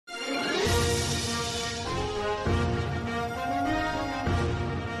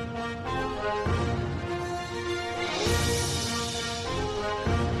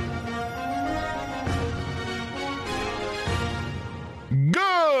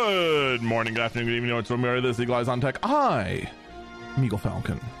Good morning, good afternoon, good evening. It's Romero. This is Eagle Eyes on Tech. I am Eagle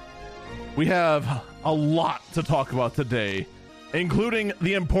Falcon. We have a lot to talk about today, including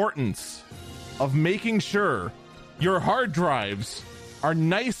the importance of making sure your hard drives are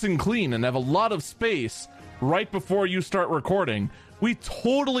nice and clean and have a lot of space right before you start recording. We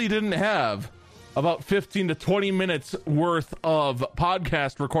totally didn't have about 15 to 20 minutes worth of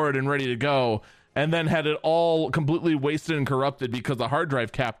podcast recorded and ready to go, and then had it all completely wasted and corrupted because the hard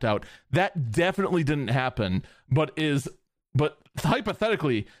drive capped out. That definitely didn't happen, but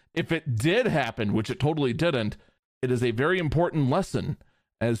hypothetically, if it did happen, which it totally didn't, it is a very important lesson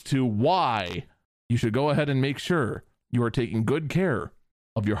as to why you should go ahead and make sure you are taking good care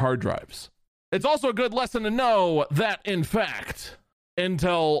of your hard drives. It's also a good lesson to know that, in fact,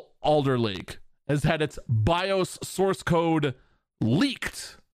 Intel Alder Lake has had its BIOS source code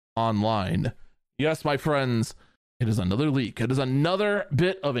leaked online. Yes, my friends, it is another leak. It is another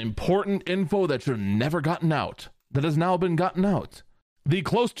bit of important info that should have never gotten out, that has now been gotten out. The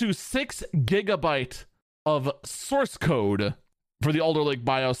close to 6 gigabyte of source code for the Alder Lake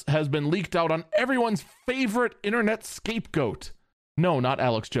BIOS has been leaked out on everyone's favorite internet scapegoat. No, not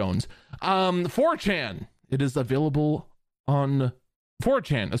Alex Jones. 4chan. It is available on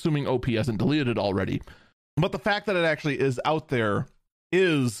 4chan, assuming OP hasn't deleted it already. But the fact that it actually is out there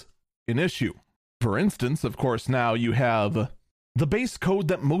is an issue. For instance, of course, now you have the base code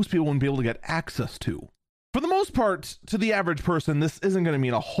that most people wouldn't be able to get access to. For the most part, to the average person, this isn't going to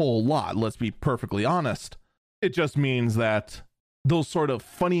mean a whole lot, let's be perfectly honest. It just means that those sort of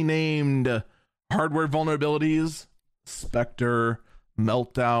funny named hardware vulnerabilities, Spectre,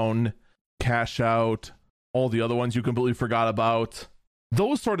 Meltdown, Cache Out, all the other ones you completely forgot about,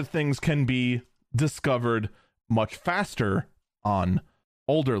 those sort of things can be discovered much faster on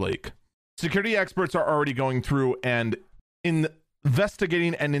Alder Lake. Security experts are already going through and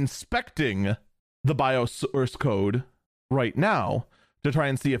investigating and inspecting the BIOS source code right now to try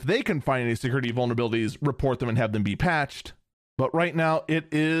and see if they can find any security vulnerabilities, report them, and have them be patched. But right now, it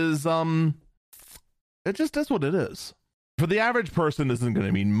is, it just is what it is. For the average person, this isn't going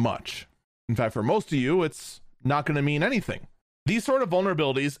to mean much. In fact, for most of you, it's not going to mean anything. These sort of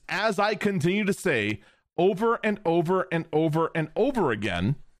vulnerabilities, as I continue to say over and over and over and over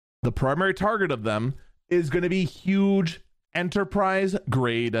again, the primary target of them is going to be huge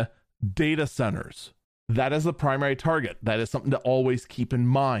enterprise-grade data centers. That is the primary target. That is something to always keep in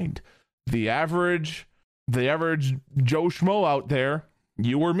mind. The average Joe Schmo out there,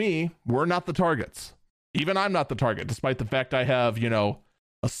 you or me, we're not the targets. Even I'm not the target, despite the fact I have, a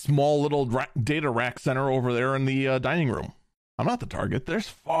small little data rack center over there in the dining room. I'm not the target. There's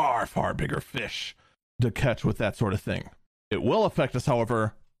far, far bigger fish to catch with that sort of thing. It will affect us,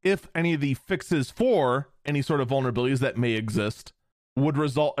 however, if any of the fixes for any sort of vulnerabilities that may exist would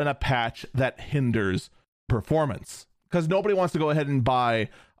result in a patch that hinders performance. Because nobody wants to go ahead and buy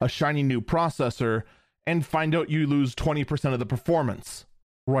a shiny new processor and find out you lose 20% of the performance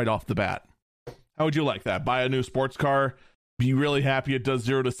right off the bat. How would you like that? Buy a new sports car, be really happy it does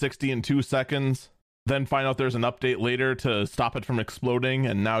 0 to 60 in 2 seconds, then find out there's an update later to stop it from exploding,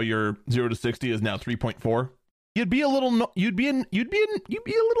 and now your 0 to 60 is now 3.4. You'd be a little annoyed.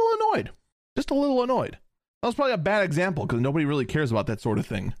 Just a little annoyed. That was probably a bad example because nobody really cares about that sort of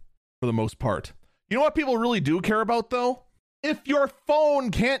thing for the most part. You know what people really do care about though? If your phone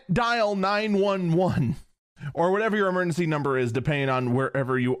can't dial 911 or whatever your emergency number is, depending on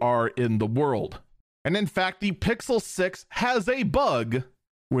wherever you are in the world. And in fact, the Pixel 6 has a bug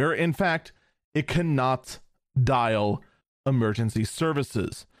where in fact it cannot dial emergency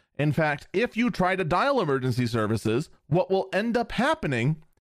services. In fact, if you try to dial emergency services, what will end up happening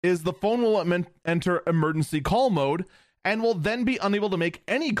is the phone will enter emergency call mode and will then be unable to make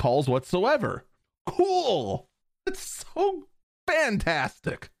any calls whatsoever. Cool. It's so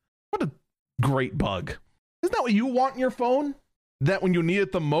fantastic. What a great bug. Isn't that what you want in your phone? That when you need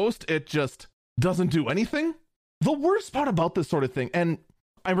it the most, it just doesn't do anything? The worst part about this sort of thing, and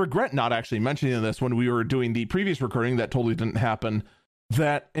I regret not actually mentioning this when we were doing the previous recording that totally didn't happen,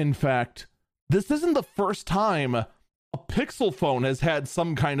 that in fact, this isn't the first time a Pixel phone has had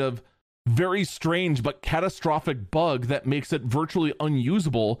some kind of very strange but catastrophic bug that makes it virtually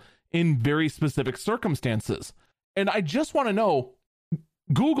unusable in very specific circumstances. And I just want to know,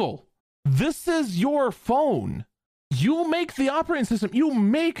 Google, this is your phone. You make the operating system. You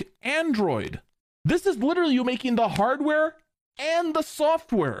make Android. This is literally you making the hardware and the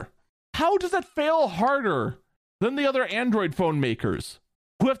software. How does that fail harder than the other Android phone makers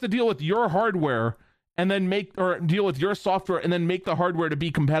who have to deal with your hardware and then deal with your software and then make the hardware to be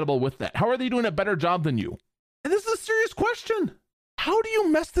compatible with that? How are they doing a better job than you? And this is a serious question. How do you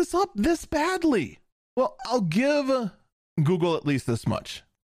mess this up this badly? Well, I'll give Google at least this much.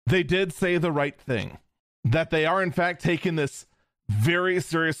 They did say the right thing, that they are in fact taking this very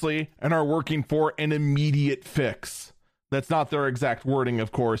seriously and are working for an immediate fix. That's not their exact wording,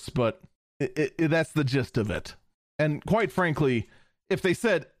 of course, but that's the gist of it. And quite frankly, if they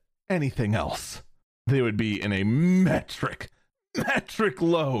said anything else, they would be in a metric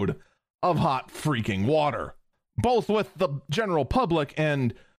load of hot freaking water, both with the general public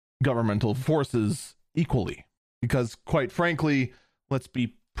and governmental forces equally. Because quite frankly, let's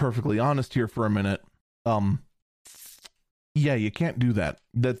be perfectly honest here for a minute. Yeah, you can't do that.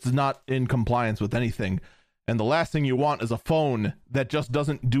 That's not in compliance with anything. And the last thing you want is a phone that just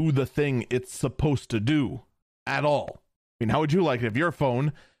doesn't do the thing it's supposed to do at all. I mean, how would you like it if your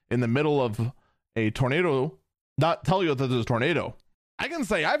phone in the middle of a tornado not tell you that there's a tornado? I can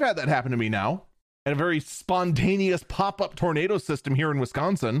say I've had that happen to me now. And a very spontaneous pop-up tornado system here in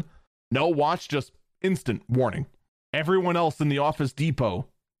Wisconsin. No watch, just instant warning. Everyone else in the Office Depot,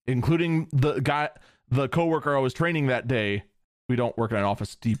 including the coworker I was training that day. We don't work at an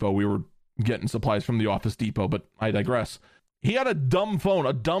Office Depot. We were getting supplies from the Office Depot, but I digress. He had a dumb phone,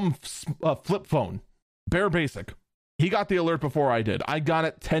 a dumb flip phone, bare basic. He got the alert before I did. I got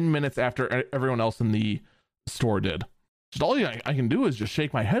it 10 minutes after everyone else in the store did. Just all I can do is just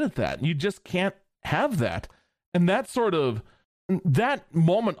shake my head at that. You just can't have that. And that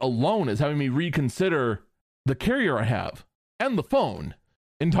moment alone is having me reconsider the carrier I have and the phone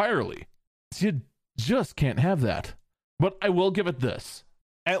entirely. You just can't have that. But I will give it this.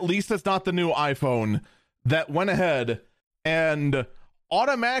 At least it's not the new iPhone that went ahead and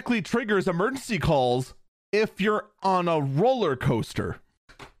automatically triggers emergency calls if you're on a roller coaster.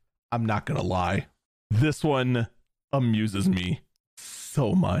 I'm not gonna lie. This one amuses me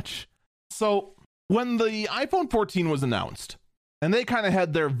so much. So when the iPhone 14 was announced, and they kind of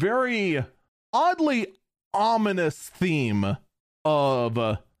had their very oddly ominous theme of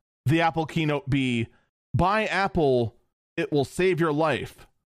the Apple keynote be, buy Apple, it will save your life.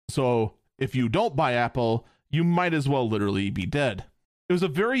 So if you don't buy Apple, you might as well literally be dead. It was a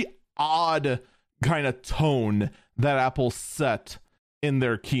very odd kind of tone that Apple set in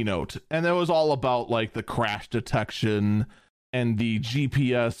their keynote. And it was all about like the crash detection and the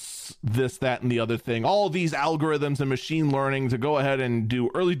GPS, this, that, and the other thing. All of these algorithms and machine learning to go ahead and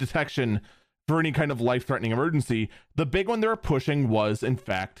do early detection for any kind of life-threatening emergency. The big one they were pushing was, in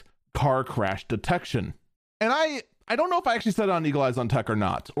fact, car crash detection. And I don't know if I actually said it on Eagle Eyes on Tech or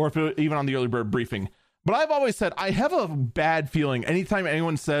not, or if it, even on the early bird briefing, but I've always said I have a bad feeling anytime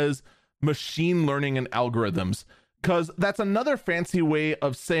anyone says machine learning and algorithms, because that's another fancy way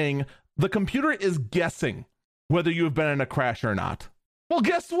of saying the computer is guessing whether you have been in a crash or not. Well,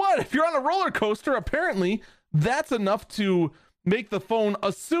 guess what? If you're on a roller coaster, apparently that's enough to make the phone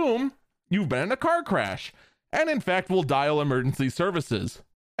assume you've been in a car crash, and in fact will dial emergency services.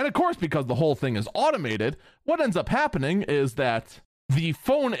 And of course, because the whole thing is automated, what ends up happening is that the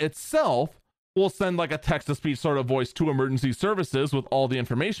phone itself will send like a text-to-speech sort of voice to emergency services with all the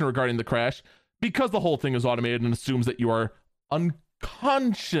information regarding the crash, because the whole thing is automated and assumes that you are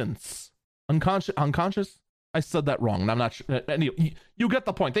unconscious. I said that wrong, and I'm not sure. Anyway, you get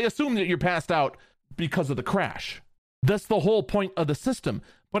the point. They assume that you're passed out because of the crash. That's the whole point of the system.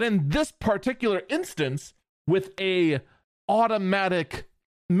 But in this particular instance, with a automatic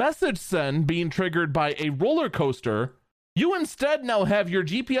message send being triggered by a roller coaster, you instead now have your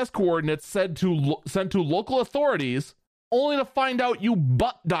GPS coordinates sent to local authorities, only to find out you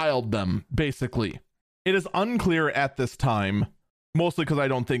butt dialed them, basically. It is unclear at this time, mostly because I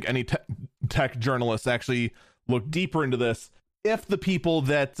don't think any tech journalists actually looked deeper into this, if the people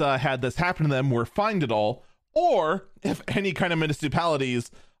that had this happen to them were fined at all, or if any kind of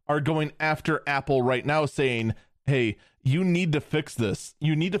municipalities are going after Apple right now saying, hey, you need to fix this.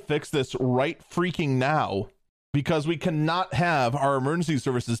 You need to fix this right freaking now, because we cannot have our emergency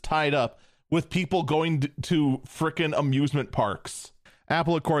services tied up with people going to frickin' amusement parks.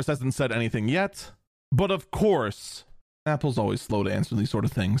 Apple, of course, hasn't said anything yet, but of course, Apple's always slow to answer these sort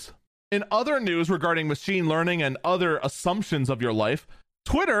of things. In other news regarding machine learning and other assumptions of your life,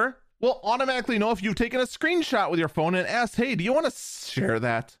 Twitter will automatically know if you've taken a screenshot with your phone and ask, hey, do you want to share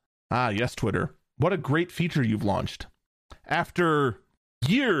that? Ah, yes, Twitter. What a great feature you've launched. After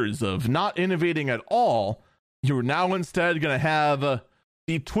years of not innovating at all, you're now instead going to have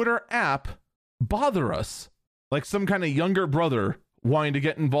the Twitter app bother us like some kind of younger brother wanting to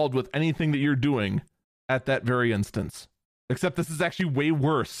get involved with anything that you're doing at that very instance. Except this is actually way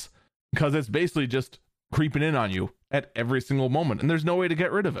worse, because it's basically just creeping in on you at every single moment, and there's no way to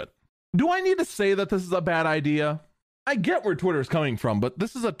get rid of it. Do I need to say that this is a bad idea? I get where Twitter's coming from, but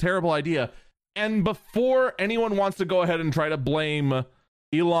this is a terrible idea. And before anyone wants to go ahead and try to blame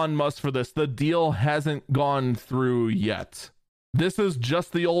Elon Musk for this, the deal hasn't gone through yet. This is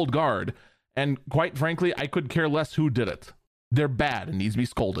just the old guard. And quite frankly, I could care less who did it. They're bad and needs to be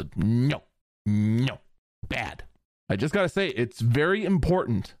scolded. No, bad. I just gotta say, it's very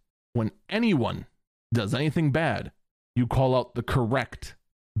important when anyone does anything bad, you call out the correct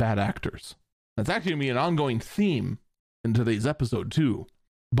bad actors. That's actually gonna be an ongoing theme in today's episode too,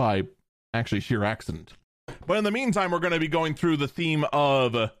 by actually sheer accident. But in the meantime, we're going to be going through the theme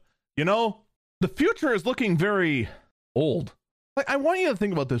of, the future is looking very old. Like, I want you to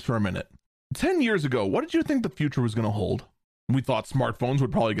think about this for a minute. 10 years ago, what did you think the future was going to hold? We thought smartphones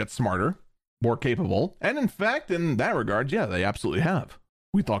would probably get smarter, more capable. And in fact, in that regard, yeah, they absolutely have.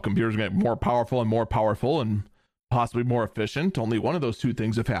 We thought computers would get more powerful and possibly more efficient. Only one of those two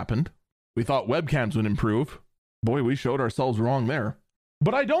things have happened. We thought webcams would improve. Boy, we showed ourselves wrong there.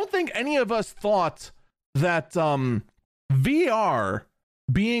 But I don't think any of us thought that VR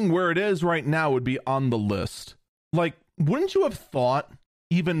being where it is right now would be on the list. Like, wouldn't you have thought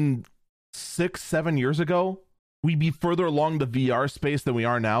even 6-7 years ago we'd be further along the VR space than we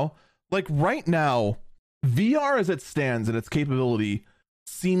are now? Like right now, VR as it stands and its capability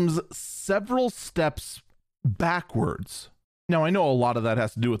seems several steps backwards. Now, I know a lot of that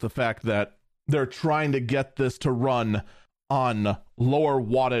has to do with the fact that they're trying to get this to run on lower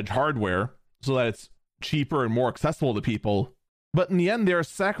wattage hardware so that it's cheaper and more accessible to people. But in the end, they're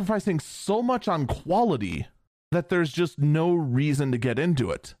sacrificing so much on quality that there's just no reason to get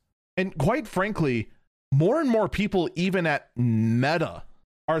into it. And quite frankly, more and more people, even at Meta,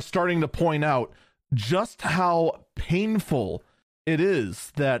 are starting to point out just how painful it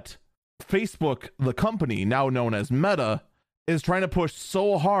is that Facebook, the company now known as Meta, is trying to push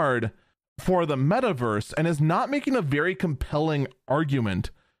so hard for the metaverse and is not making a very compelling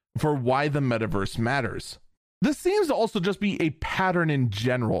argument for why the metaverse matters. This seems to also just be a pattern in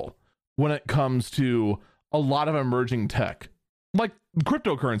general when it comes to a lot of emerging tech, like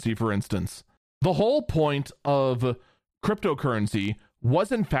cryptocurrency, for instance. The whole point of cryptocurrency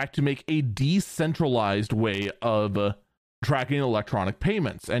was in fact to make a decentralized way of tracking electronic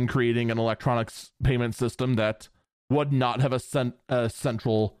payments and creating an electronic payment system that would not have a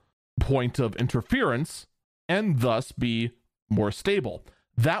central point of interference and thus be more stable.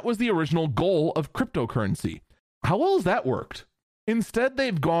 That was the original goal of cryptocurrency. How well has that worked? Instead,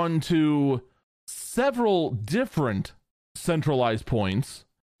 they've gone to several different centralized points,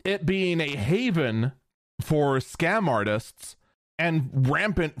 it being a haven for scam artists and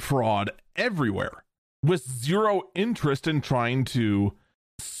rampant fraud everywhere, with zero interest in trying to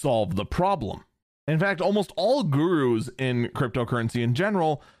solve the problem. In fact, almost all gurus in cryptocurrency in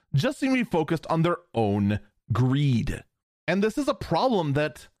general just seem to be focused on their own greed. And this is a problem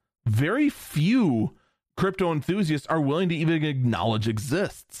that very few crypto enthusiasts are willing to even acknowledge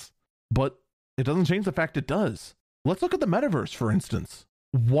exists. But it doesn't change the fact it does. Let's look at the metaverse, for instance.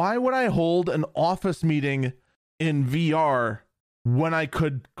 Why would I hold an office meeting in VR when I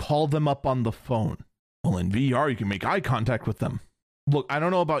could call them up on the phone? Well, in VR, you can make eye contact with them. Look, I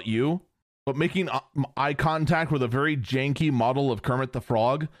don't know about you, but making eye contact with a very janky model of Kermit the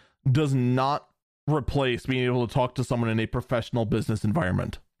Frog does not replace being able to talk to someone in a professional business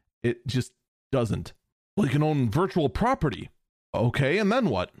environment. It just doesn't. Well, you can own virtual property. Okay, and then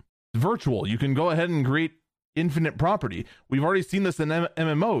what? Virtual. You can go ahead and create infinite property. We've already seen this in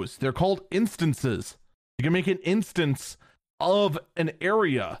MMOs. They're called instances. You can make an instance of an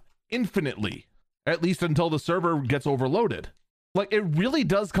area infinitely, at least until the server gets overloaded. Like, it really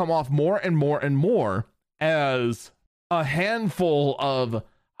does come off more and more and more as a handful of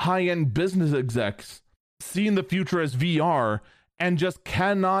high-end business execs seeing the future as VR and just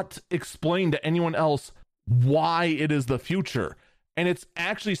cannot explain to anyone else why it is the future. And it's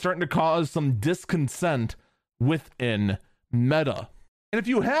actually starting to cause some discontent within Meta. And if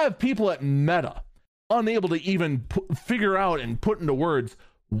you have people at Meta unable to even figure out and put into words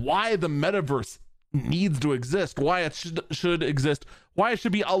why the metaverse needs to exist, why it should exist, why it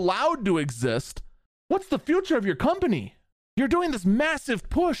should be allowed to exist, what's the future of your company? You're doing this massive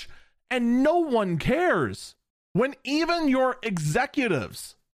push and no one cares. When even your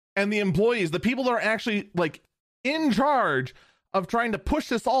executives and the employees, the people that are actually like in charge of trying to push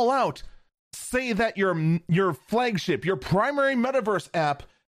this all out, say that your flagship, your primary metaverse app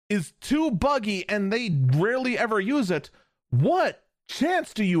is too buggy and they rarely ever use it, what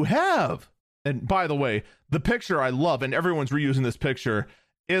chance do you have? And by the way, the picture I love, and everyone's reusing this picture,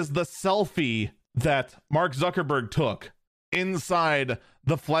 is the selfie that Mark Zuckerberg took inside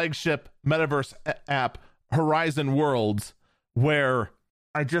the flagship metaverse app Horizon Worlds, where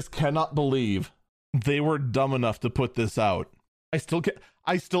I just cannot believe they were dumb enough to put this out.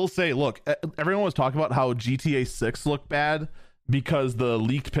 I still say, look, everyone was talking about how GTA 6 looked bad because the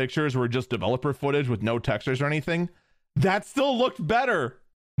leaked pictures were just developer footage with no textures or anything. That still looked better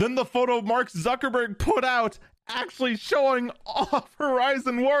than the photo Mark Zuckerberg put out actually showing off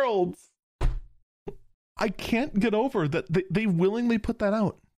Horizon Worlds. I can't get over that they willingly put that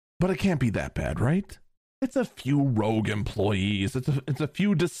out, but it can't be that bad, right? It's a few rogue employees. It's a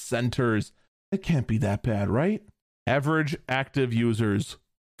few dissenters. It can't be that bad, right? Average active users,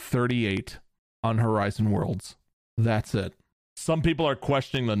 38 on Horizon Worlds. That's it. Some people are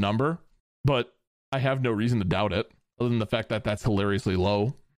questioning the number, but I have no reason to doubt it, other than the fact that that's hilariously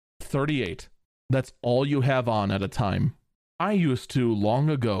low. 38. That's all you have on at a time. I used to, long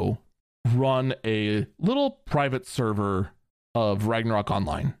ago, run a little private server of Ragnarok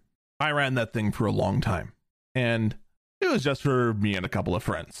Online. I ran that thing for a long time, and it was just for me and a couple of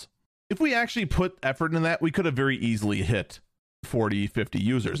friends. If we actually put effort in that, we could have very easily hit 40, 50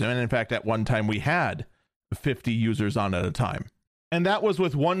 users. And in fact, at one time we had 50 users on at a time. And that was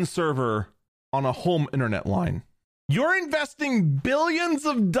with one server on a home internet line. You're investing billions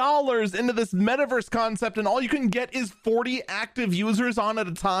of dollars into this metaverse concept, and all you can get is 40 active users on at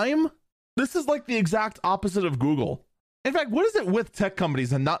a time? This is like the exact opposite of Google. In fact, what is it with tech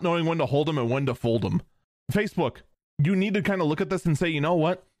companies and not knowing when to hold them and when to fold them? Facebook, you need to kind of look at this and say, you know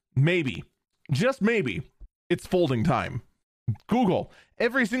what? Maybe, just maybe, it's folding time. Google,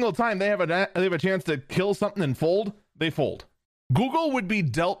 every single time they have a chance to kill something and fold, they fold. Google would be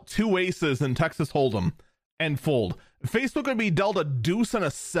dealt 2 aces in Texas Hold'em and fold. Facebook would be dealt a deuce and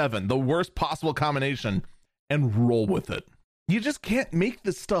a 7, the worst possible combination, and roll with it. You just can't make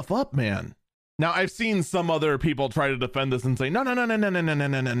this stuff up, man. Now, I've seen some other people try to defend this and say, no.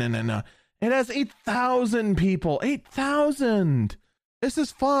 It has 8,000 people, 8,000. This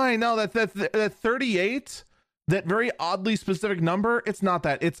is fine. No, that 38, that very oddly specific number, it's not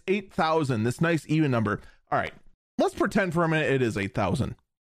that. It's 8,000, this nice even number. All right, let's pretend for a minute it is 8,000.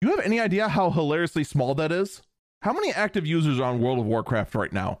 You have any idea how hilariously small that is? How many active users are on World of Warcraft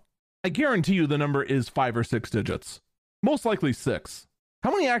right now? I guarantee you the number is 5 or 6 digits. Most likely 6.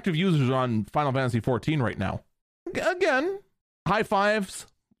 How many active users are on Final Fantasy 14 right now? Again, high 5s,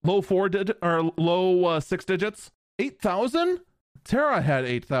 low 6 digits. 8,000? Terra had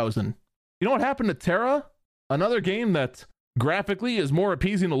 8,000. You know what happened to Terra? Another game that graphically is more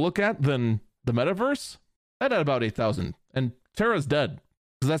appeasing to look at than the metaverse? That had about 8,000. And Terra's dead,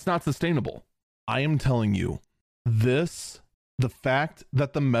 because that's not sustainable. I am telling you, the fact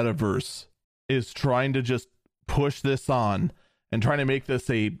that the metaverse is trying to just push this on and trying to make this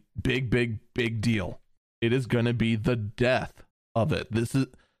a big deal, it is going to be the death of it. This is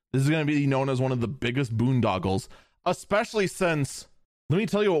going to be known as one of the biggest boondoggles, especially since, let me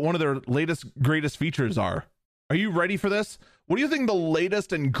tell you what one of their latest greatest features are. Are you ready for this? What do you think the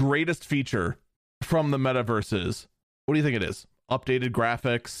latest and greatest feature from the metaverse is? What do you think it is? Updated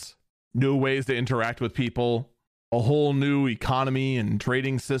graphics, new ways to interact with people, a whole new economy and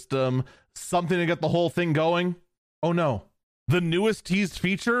trading system, something to get the whole thing going? Oh no. The newest teased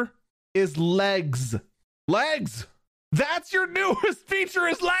feature is legs. Legs! That's your newest feature,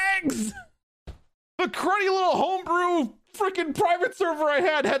 is legs! The cruddy little homebrew freaking private server I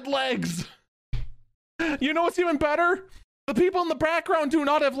had legs. You know what's even better? The people in the background do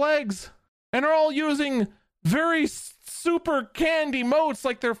not have legs and are all using very super canned emotes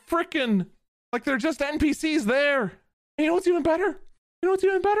like they're just NPCs there. And you know what's even better?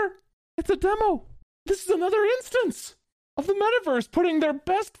 It's a demo. This is another instance of the metaverse putting their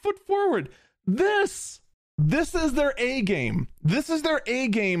best foot forward. This is their A game. This is their A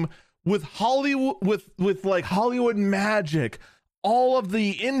game with Hollywood, with like Hollywood magic, all of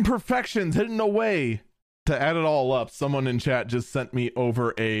the imperfections hidden away. To add it all up, someone in chat just sent me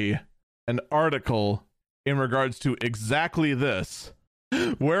over an article in regards to exactly this,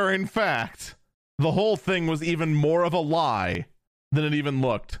 where in fact the whole thing was even more of a lie than it even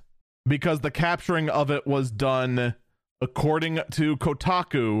looked, because the capturing of it was done, according to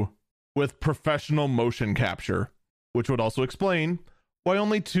Kotaku, with professional motion capture, which would also explain why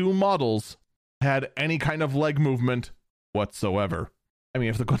only 2 models had any kind of leg movement whatsoever. I mean,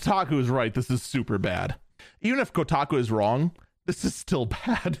 if the Kotaku is right, this is super bad. Even if Kotaku is wrong, this is still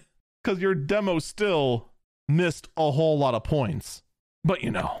bad, because your demo still missed a whole lot of points. But you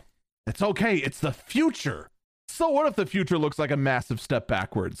know, it's okay. It's the future. So what if the future looks like a massive step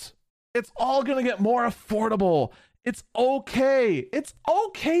backwards? It's all going to get more affordable. It's okay. It's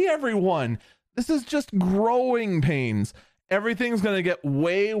okay, everyone. This is just growing pains. Everything's going to get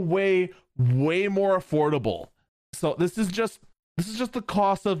way way more affordable. So this is just the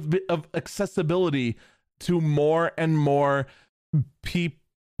cost of accessibility to more and more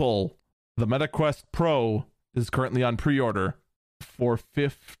people. The Meta Quest Pro is currently on pre-order for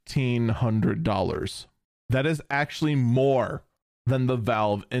 $1,500. That is actually more than the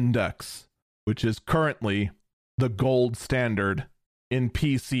Valve Index, which is currently the gold standard in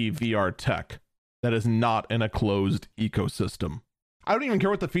PC VR tech that is not in a closed ecosystem. I don't even care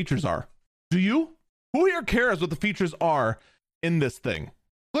what the features are. Do you? Who here cares what the features are in this thing?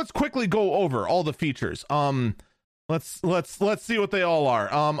 Let's quickly go over all the features. Let's see what they all are.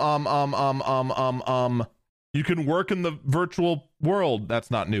 You can work in the virtual world.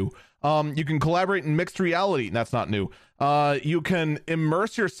 That's not new. You can collaborate in mixed reality. That's not new. You can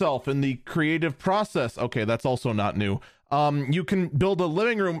immerse yourself in the creative process. Okay, that's also not new. You can build a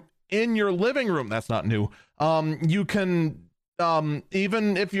living room in your living room. That's not new. You can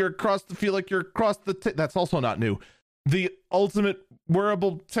even if you're feel like you're across that's also not new. The ultimate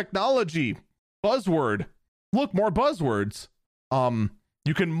wearable technology buzzword. Look, more buzzwords.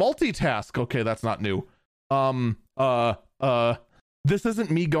 You can multitask. Okay, that's not new. This isn't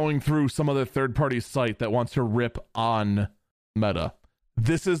me going through some other third-party site that wants to rip on Meta.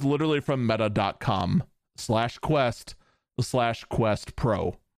 This is literally from meta.com/quest/quest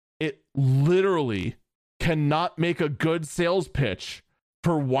pro. It literally cannot make a good sales pitch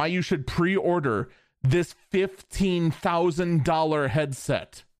for why you should pre-order this $15,000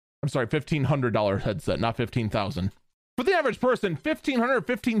 headset. I'm sorry, $1,500 headset, not 15,000. For the average person, 1,500,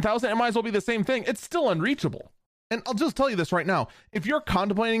 15,000, it might as well be the same thing. It's still unreachable. And I'll just tell you this right now. If you're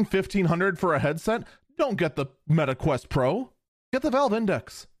contemplating 1,500 for a headset, don't get the Meta Quest Pro. Get the Valve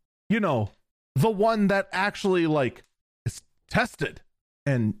Index. You know, the one that actually is tested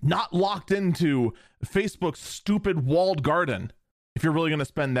and not locked into Facebook's stupid walled garden. If you're really going to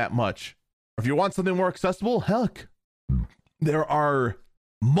spend that much. If you want something more accessible, heck, there are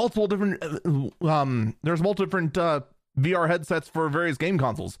multiple different VR headsets for various game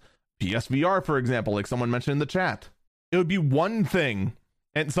consoles. PSVR, for example, like someone mentioned in the chat. It would be one thing,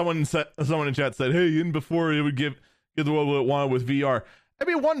 and someone in chat said, "Hey, in before it would give the world what it wanted with VR." It'd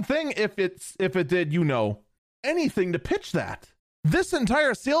be one thing if it did, anything to pitch that. This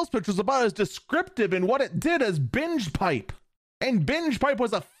entire sales pitch was about as descriptive in what it did as BingePipe, and BingePipe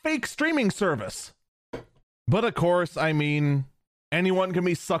was a fake streaming service. But of course, I mean, anyone can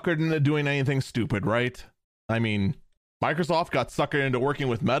be suckered into doing anything stupid, right? I mean, Microsoft got suckered into working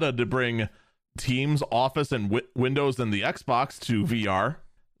with Meta to bring Teams, Office, and Windows and the Xbox to VR.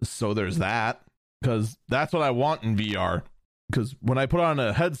 So there's that, because that's what I want in VR. Because when I put on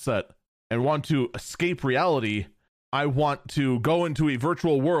a headset and want to escape reality, I want to go into a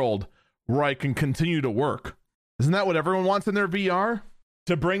virtual world where I can continue to work. Isn't that what everyone wants in their VR?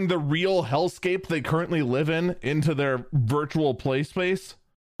 To bring the real hellscape they currently live in into their virtual play space?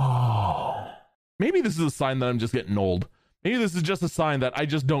 Oh. Maybe this is a sign that I'm just getting old. Maybe this is just a sign that I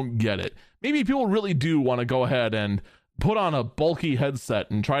just don't get it. Maybe people really do want to go ahead and put on a bulky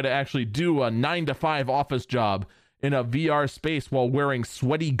headset and try to actually do a 9-to-5 office job in a VR space while wearing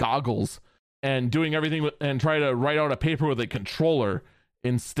sweaty goggles and doing everything and try to write out a paper with a controller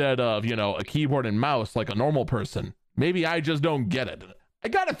instead of, a keyboard and mouse like a normal person. Maybe I just don't get it. I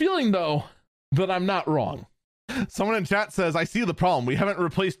got a feeling, though, that I'm not wrong. Someone in chat says, "I see the problem. We haven't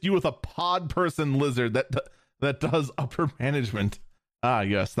replaced you with a pod person lizard that does upper management." Ah,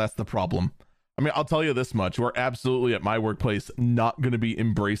 yes, that's the problem. I mean, I'll tell you this much. We're absolutely at my workplace not going to be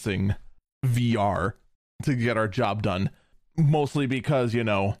embracing VR to get our job done. Mostly because,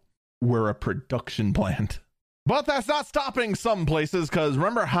 we're a production plant. But that's not stopping some places, because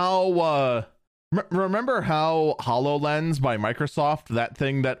remember how HoloLens by Microsoft, that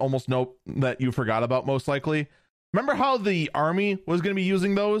thing that that you forgot about most likely? Remember how the Army was going to be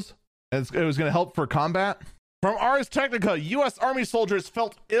using those? It was going to help for combat? From Ars Technica, U.S. Army soldiers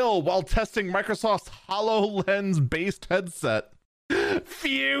felt ill while testing Microsoft's HoloLens-based headset.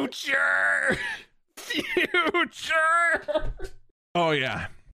 Future! Oh, yeah.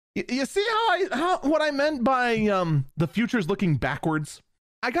 You see what I meant by the future's looking backwards?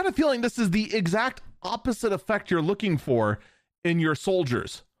 I got a feeling this is the exact opposite effect you're looking for in your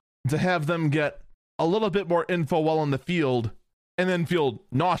soldiers. To have them get a little bit more info while in the field and then feel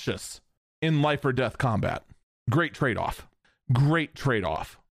nauseous in life or death combat. Great trade-off.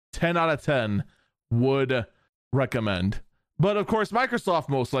 10 out of 10 would recommend. But of course, Microsoft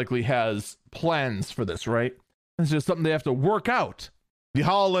most likely has plans for this, right? It's just something they have to work out. The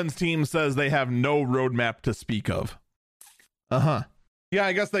HoloLens team says they have no roadmap to speak of. Yeah,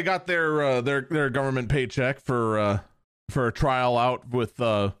 I guess they got their government paycheck for a trial out with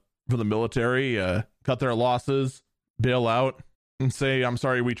for the military, cut their losses, bail out, and say, I'm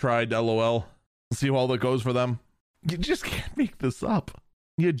sorry we tried, LOL. See how that goes for them. You just can't make this up.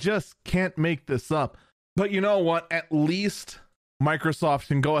 You just can't make this up. But you know what? At least Microsoft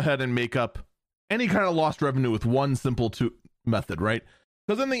can go ahead and make up any kind of lost revenue with one simple method, right?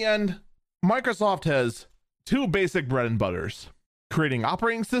 Because in the end, Microsoft has two basic bread and butters: creating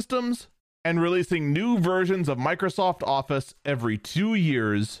operating systems and releasing new versions of Microsoft Office every 2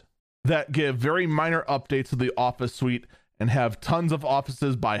 years that give very minor updates to the Office suite and have tons of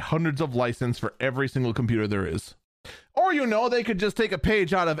offices by hundreds of license for every single computer there is. Or, they could just take a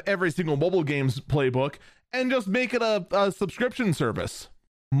page out of every single mobile games playbook and just make it a subscription service.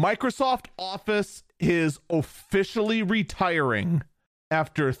 Microsoft Office is officially retiring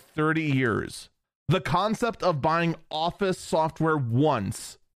after 30 years. The concept of buying Office software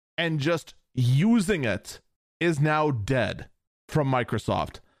once and just using it is now dead from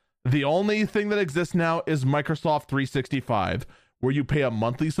Microsoft. The only thing that exists now is Microsoft 365, where you pay a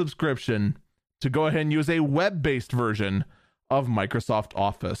monthly subscription to go ahead and use a web-based version of Microsoft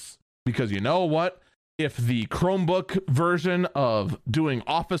Office. Because you know what? If the Chromebook version of doing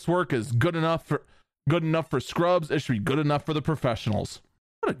office work is good enough for scrubs, it should be good enough for the professionals.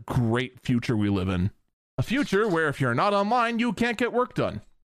 What a great future we live in. A future where if you're not online, you can't get work done.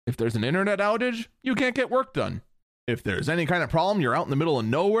 If there's an internet outage, you can't get work done. If there's any kind of problem, you're out in the middle of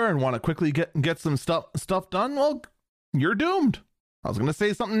nowhere and want to quickly get some stuff done, well, you're doomed. I was going to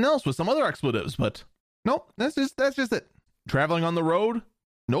say something else with some other expletives, but nope, that's just it. Traveling on the road?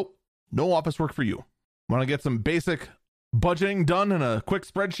 Nope, no office work for you. Want to get some basic budgeting done in a quick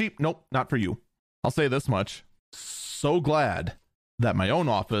spreadsheet? Nope, not for you. I'll say this much. So glad that my own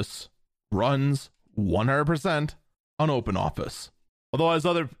office runs 100% on OpenOffice.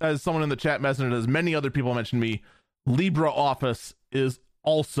 Although as someone in the chat mentioned, as many other people mentioned me, LibreOffice is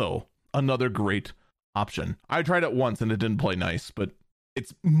also another great option. I tried it once and it didn't play nice, but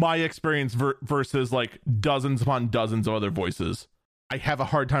it's my experience versus like dozens upon dozens of other voices. I have a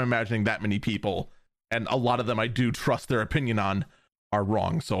hard time imagining that many people, and a lot of them I do trust their opinion on, are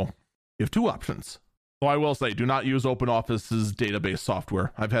wrong. So you have two options. So I will say, do not use OpenOffice's database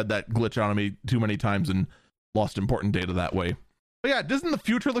software. I've had that glitch on me too many times and lost important data that way. But yeah, isn't the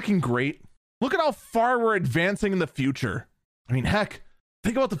future looking great? Look at how far we're advancing in the future. I mean, heck,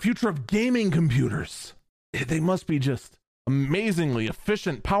 think about the future of gaming computers. They must be just amazingly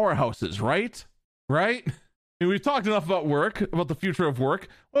efficient powerhouses, right? Right? I mean, we've talked enough about work, about the future of work.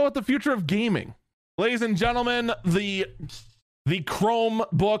 What about the future of gaming? Ladies and gentlemen, the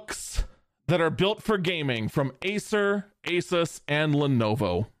Chromebooks that are built for gaming from Acer, Asus, and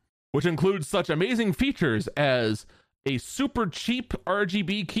Lenovo, which includes such amazing features as a super cheap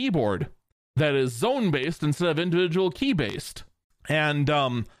RGB keyboard that is zone-based instead of individual key-based, and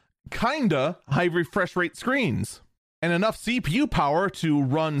kinda high refresh rate screens, and enough CPU power to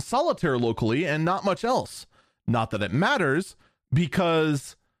run solitaire locally and not much else. Not that it matters,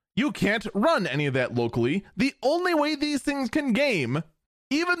 because you can't run any of that locally. The only way these things can game,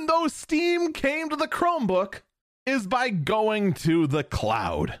 even though Steam came to the Chromebook, is by going to the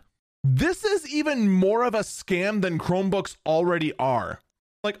cloud. This is even more of a scam than Chromebooks already are.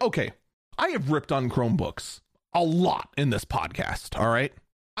 Like, okay, I have ripped on Chromebooks a lot in this podcast, all right?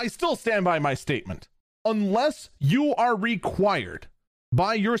 I still stand by my statement. Unless you are required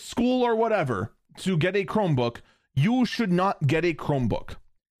by your school or whatever to get a Chromebook, you should not get a Chromebook.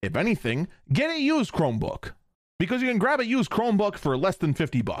 If anything, get a used Chromebook, because you can grab a used Chromebook for less than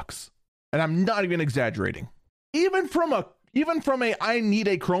 $50. And I'm not even exaggerating. Even from a I need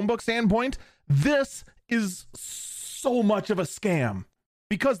a Chromebook standpoint, this is so much of a scam,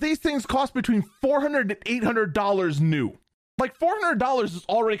 because these things cost between $400 and $800 new. Like $400 is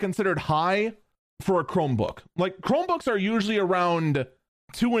already considered high for a Chromebook. Like Chromebooks are usually around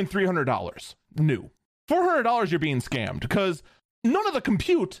 $200 and $300 new. $400 you're being scammed, because none of the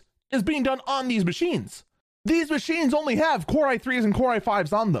compute is being done on these machines. These machines only have Core i3s and Core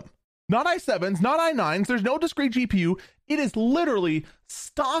i5s on them. Not i7s, not i9s. There's no discrete GPU. It is literally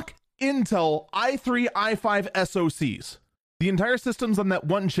stock Intel i3, i5 SoCs. The entire system's on that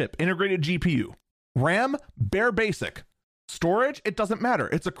one chip, integrated GPU. RAM, bare basic. Storage, it doesn't matter.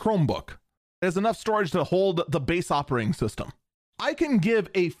 It's a Chromebook. It has enough storage to hold the base operating system. I can give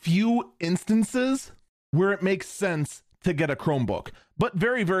a few instances where it makes sense to get a Chromebook, but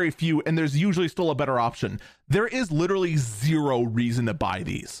very, very few, and there's usually still a better option. There is literally zero reason to buy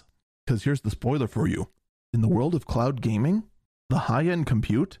these. Because here's the spoiler for you. In the world of cloud gaming, the high-end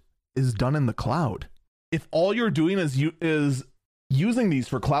compute is done in the cloud. If all you're doing is using these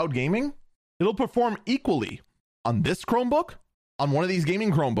for cloud gaming, it'll perform equally on this Chromebook, on one of these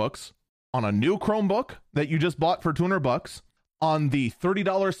gaming Chromebooks, on a new Chromebook that you just bought for $200, on the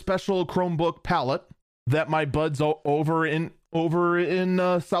 $30 special Chromebook palette that my buds over in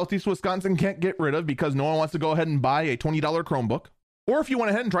Southeast Wisconsin can't get rid of because no one wants to go ahead and buy a $20 Chromebook. Or if you went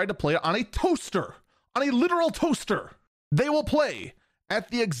ahead and tried to play it on a toaster, on a literal toaster, they will play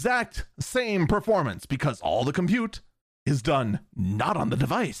at the exact same performance because all the compute is done not on the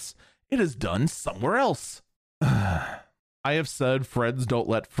device. It is done somewhere else. I have said friends don't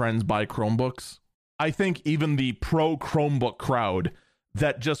let friends buy Chromebooks. I think even the pro Chromebook crowd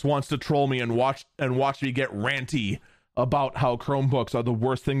that just wants to troll me and watch me get ranty about how Chromebooks are the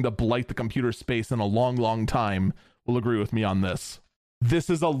worst thing to blight the computer space in a long, long time will agree with me on this.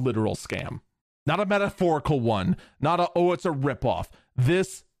 This is a literal scam, not a metaphorical one, not a, oh, it's a ripoff.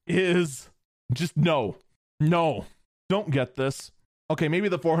 This is just no, don't get this. Okay, maybe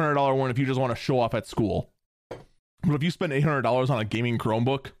the $400 one if you just want to show off at school. But if you spend $800 on a gaming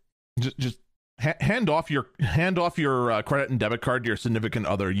Chromebook, just hand off your credit and debit card to your significant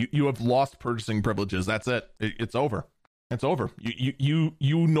other. You have lost purchasing privileges. That's it. It's over. It's over. You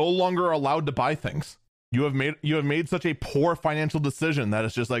no longer are allowed to buy things. You have made such a poor financial decision that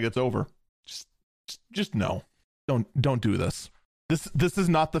it's just like it's over. Just no. Don't do this. This is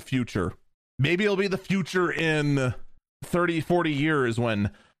not the future. Maybe it'll be the future in 30, 40 years when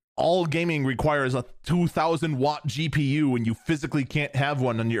all gaming requires a 2,000 watt GPU and you physically can't have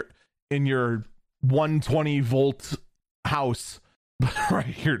one in your 120 volt house. But right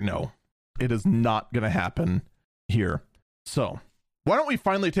here, no, it is not going to happen here. So why don't we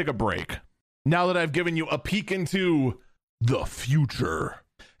finally take a break now that I've given you a peek into the future,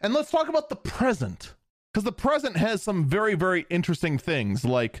 and let's talk about the present, because the present has some very, very interesting things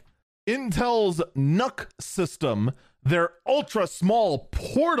like Intel's NUC system, their ultra small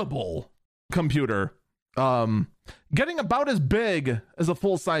portable computer, getting about as big as a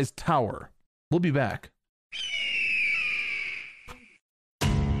full-size tower. We'll be back.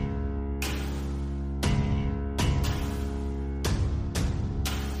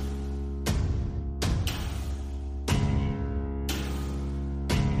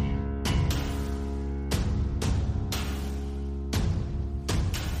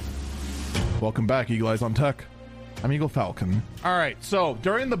 Welcome back, Eagle Eyes on Tech. I'm Eagle Falcon. All right, so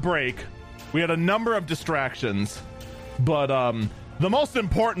during the break, we had a number of distractions, but the most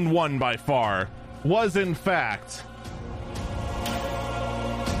important one by far was, in fact,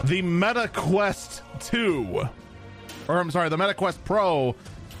 the Meta Quest 2, or I'm sorry, the Meta Quest Pro,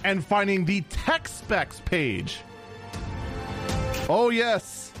 and finding the tech specs page. Oh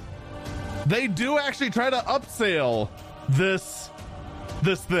yes, they do actually try to upsell this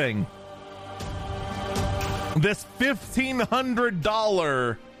thing. This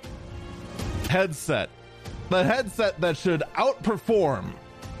 $1,500 headset. The headset that should outperform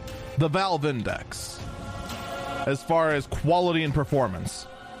the Valve Index as far as quality and performance.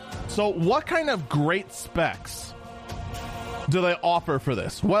 So what kind of great specs do they offer for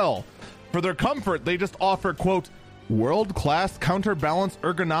this? Well, for their comfort, they just offer, quote, world-class counterbalance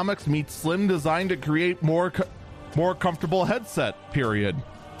ergonomics meets slim design to create more comfortable headset, period.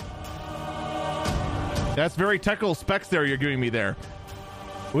 That's very technical specs there you're giving me there.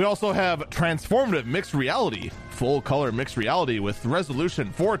 We also have transformative mixed reality, full color mixed reality with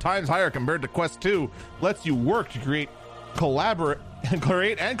resolution 4 times higher compared to Quest 2, lets you work to create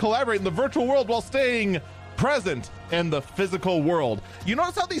and collaborate in the virtual world while staying present in the physical world. You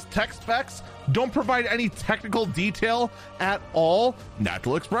notice how these tech specs don't provide any technical detail at all?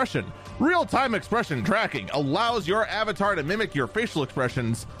 Natural expression. Real-time expression tracking allows your avatar to mimic your facial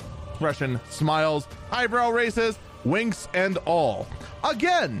expressions, smiles, eyebrow raises, winks, and all.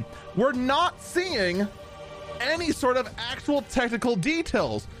 Again, we're not seeing any sort of actual technical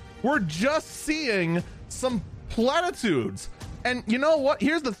details. We're just seeing some platitudes. And you know what?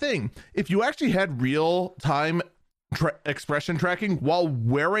 Here's the thing. If you actually had real-time expression tracking while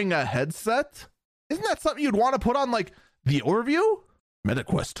wearing a headset, isn't that something you'd want to put on, like, the overview?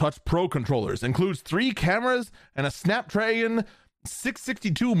 MetaQuest Touch Pro controllers includes 3 cameras and a Snapdragon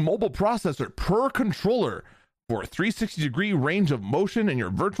 662 mobile processor per controller for a 360-degree range of motion in your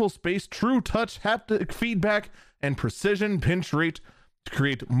virtual space, true touch haptic feedback, and precision pinch rate to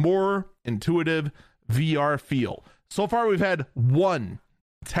create more intuitive VR feel. So far, we've had one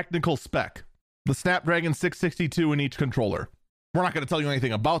technical spec, the Snapdragon 662 in each controller. We're not going to tell you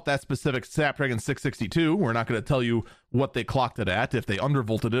anything about that specific Snapdragon 662. We're not going to tell you what they clocked it at, if they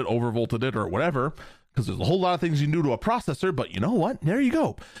undervolted it, overvolted it, or whatever, because there's a whole lot of things you can do to a processor. But you know what? There you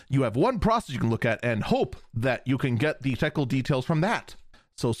go. You have one processor you can look at and hope that you can get the technical details from that.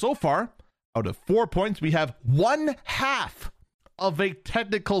 So far, out of 4 points, we have 1/2 of a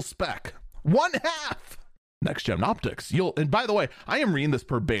technical spec. 1/2. Next gen optics. And by the way, I am reading this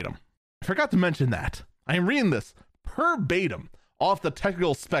verbatim. I forgot to mention that. I am reading this verbatim off the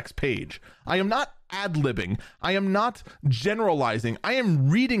technical specs page. I am not ad-libbing. I am not generalizing. I am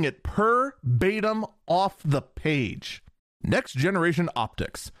reading it verbatim off the page. Next generation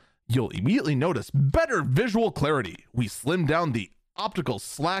optics. You'll immediately notice better visual clarity. We slimmed down the optical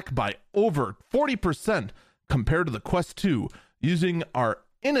slack by over 40% compared to the Quest 2 using our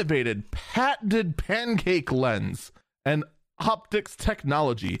innovative patented pancake lens and optics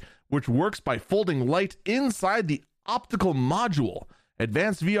technology, which works by folding light inside the optical module.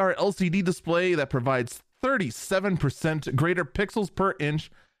 Advanced VR LCD display that provides 37% greater pixels per inch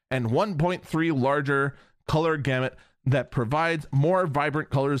and 1.3 larger color gamut that provides more vibrant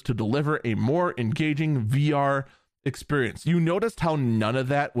colors to deliver a more engaging VR experience. You noticed how none of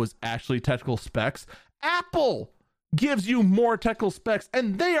that was actually technical specs? Apple gives you more technical specs,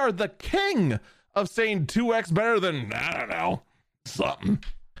 and they are the king of saying 2x better than, I don't know, something.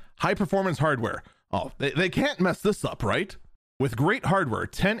 High performance hardware. Oh, they can't mess this up, right? With great hardware,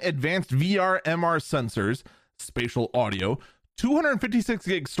 10 advanced VR MR sensors, spatial audio, 256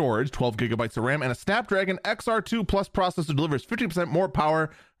 gig storage, 12 gigabytes of RAM, and a Snapdragon XR2 Plus processor delivers 50% more power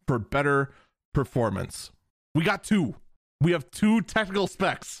for better performance. We got two. We have two technical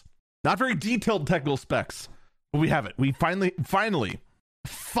specs. Not very detailed technical specs, but we have it. We finally,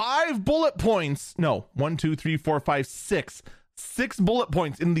 5 bullet points. No, 1, 2, 3, 4, 5, 6. 6 bullet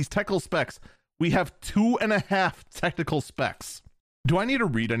points in these technical specs. We have 2.5 technical specs. Do I need to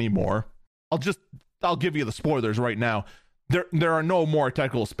read any more? I'll give you the spoilers right now. There are no more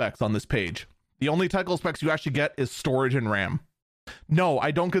technical specs on this page. The only technical specs you actually get is storage and RAM. No,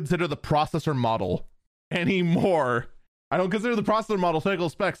 I don't consider the processor model anymore. I don't consider the processor model technical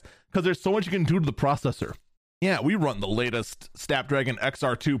specs because there's so much you can do to the processor. Yeah, we run the latest Snapdragon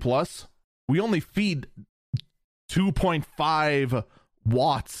XR2 Plus. We only feed 2.5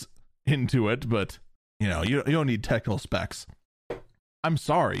 watts into it, but you don't need technical specs. I'm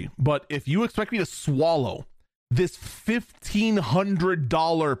sorry, but if you expect me to swallow this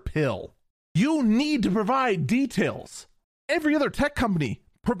 $1,500 pill, you need to provide details. Every other tech company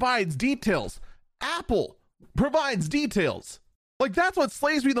provides details. Apple provides details. Like, that's what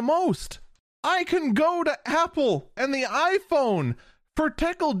slays me the most. I can go to Apple and the iPhone for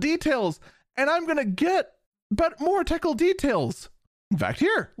technical details, and I'm gonna get more technical details. In fact,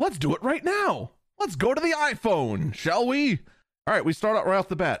 here, let's do it right now. Let's go to the iPhone, shall we? All right, we start out right off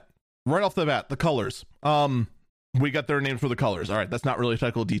the bat, the colors. We got their names for the colors. All right, that's not really a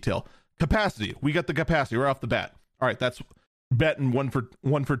technical detail. Capacity, we got the capacity right off the bat. All right, that's bet and one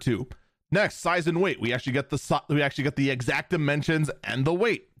for two. Next, size and weight. We actually get the exact dimensions and the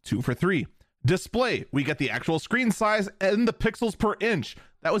weight. 2 for 3. Display, we get the actual screen size and the pixels per inch.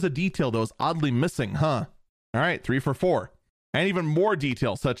 That was a detail that was oddly missing, huh? All right, 3 for 4. And even more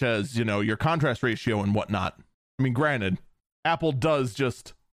details, such as, your contrast ratio and whatnot. I mean, granted, Apple does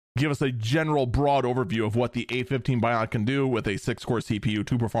just give us a general broad overview of what the A15 Bionic can do with a 6-core CPU,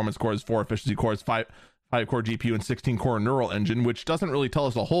 2 performance cores, 4 efficiency cores, 5-core GPU, and 16-core neural engine, which doesn't really tell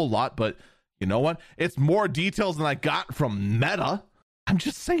us a whole lot, but you know what? It's more details than I got from Meta. I'm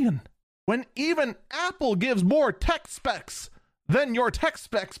just saying, when even Apple gives more tech specs than your tech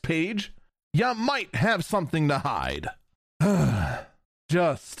specs page, you might have something to hide.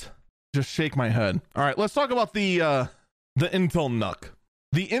 Just shake my head. All right, let's talk about the Intel NUC.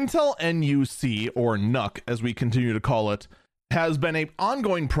 The Intel NUC, or NUC as we continue to call it, has been an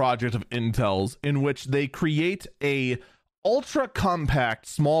ongoing project of Intel's in which they create a ultra compact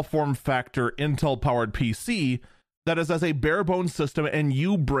small form factor Intel powered PC that is as a bare bones system, and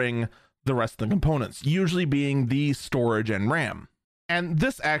you bring the rest of the components, usually being the storage and RAM. And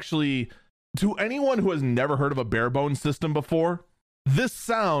this actually, to anyone who has never heard of a bare bones system before, this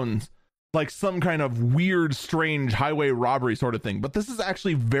sounds like some kind of weird, strange highway robbery sort of thing, but this is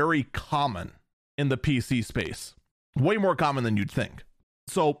actually very common in the PC space. Way more common than you'd think.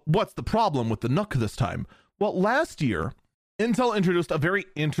 So what's the problem with the NUC this time? Well, last year, Intel introduced a very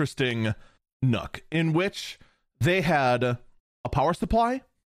interesting NUC in which they had a power supply,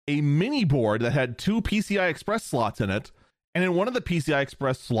 a mini board that had 2 PCI Express slots in it, and in one of the PCI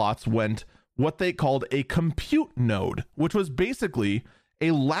Express slots went what they called a compute node, which was basically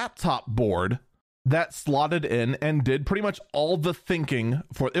a laptop board that slotted in and did pretty much all the thinking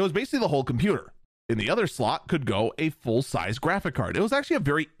for it. Was basically the whole computer. In the other slot could go a full-size graphic card. It was actually a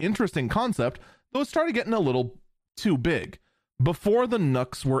very interesting concept, though it started getting a little too big before the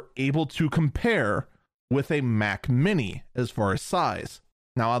NUCs were able to compare with a Mac Mini as far as size.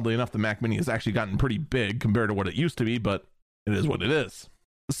 Now, oddly enough, the Mac Mini has actually gotten pretty big compared to what it used to be, but It is what it is.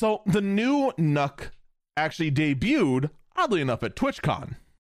 So the new NUC actually debuted, oddly enough, at TwitchCon.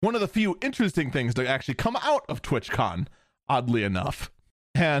 One of the few interesting things to actually come out of TwitchCon, oddly enough.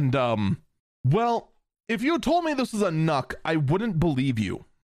 And, well, if you told me this was a NUC, I wouldn't believe you.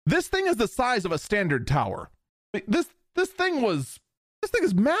 This thing is the size of a standard tower. This thing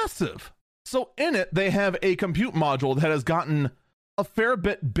is massive. So in it, they have a compute module that has gotten a fair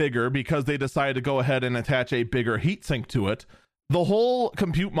bit bigger because they decided to go ahead and attach a bigger heatsink to it. The whole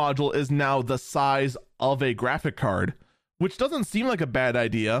compute module is now the size of a graphic card, which doesn't seem like a bad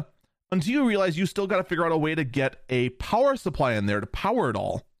idea until you realize you still got to figure out a way to get a power supply in there to power it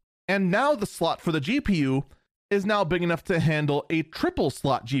all. And now the slot for the GPU is now big enough to handle a triple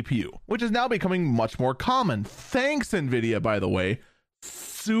slot GPU, which is now becoming much more common. Thanks, NVIDIA, by the way.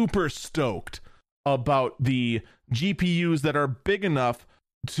 Super stoked about the GPUs that are big enough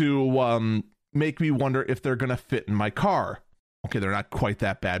to make me wonder if they're going to fit in my car. Okay, they're not quite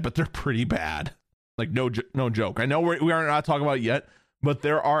that bad, but they're pretty bad. Like, no joke. I know we are not talking about it yet, but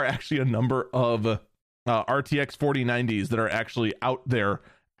there are actually a number of RTX 4090s that are actually out there.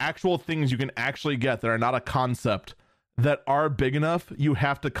 Actual things you can actually get that are not a concept that are big enough. You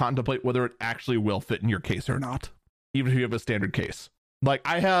have to contemplate whether it actually will fit in your case or not, even if you have a standard case. Like,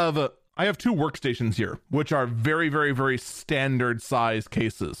 I have 2 workstations here, which are very, very, very standard size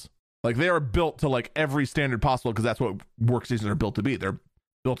cases. Like, they are built to like every standard possible because that's what workstations are built to be. They're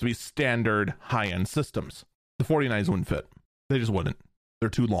built to be standard high-end systems. The 49s wouldn't fit. They just wouldn't. They're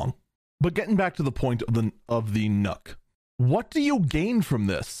too long. But getting back to the point of the NUC, what do you gain from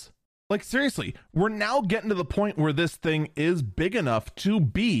this? Like, seriously, we're now getting to the point where this thing is big enough to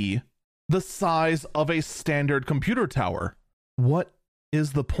be the size of a standard computer tower. What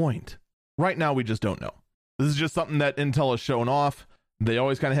is the point? Right now, we just don't know. This is just something that Intel has shown off. They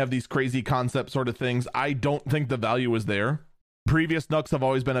always kind of have these crazy concept sort of things. I don't think the value is there. Previous NUCs have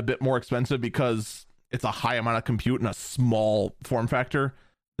always been a bit more expensive because it's a high amount of compute and a small form factor.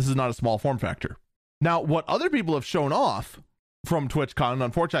 This is not a small form factor. Now, what other people have shown off from TwitchCon, and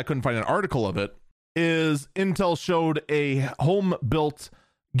unfortunately I couldn't find an article of it, is Intel showed a home-built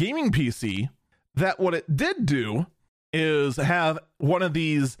gaming PC that what it did do is have one of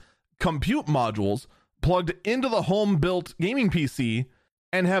these compute modules plugged into the home-built gaming PC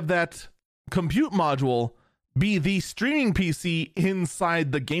and have that compute module be the streaming PC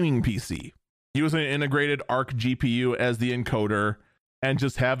inside the gaming PC, using an integrated ARC GPU as the encoder and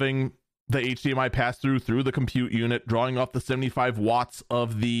just having the HDMI pass through the compute unit, drawing off the 75 watts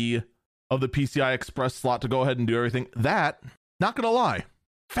of the PCI Express slot to go ahead and do everything. That, not gonna lie,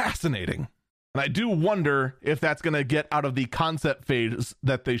 fascinating. And I do wonder if that's gonna get out of the concept phase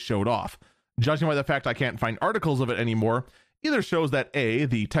that they showed off. Judging by the fact I can't find articles of it anymore, either shows that A,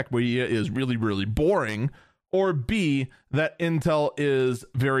 the tech media is really, really boring, or B, that Intel is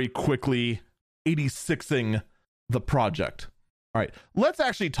very quickly 86ing the project. All right, let's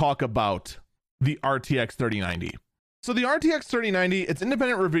actually talk about the RTX 3090. So the RTX 3090, its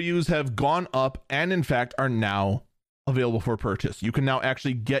independent reviews have gone up and in fact are now available for purchase. You can now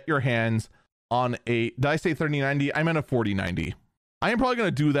actually get your hands on did I say 3090? I meant a 4090. I am probably going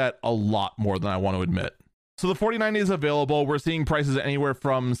to do that a lot more than I want to admit. So the 4090 is available. We're seeing prices anywhere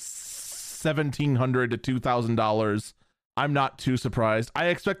from $1,700 to $2,000. I'm not too surprised. I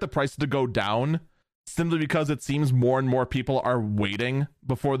expect the prices to go down simply because it seems more and more people are waiting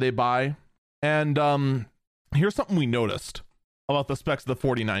before they buy. And here's something we noticed about the specs of the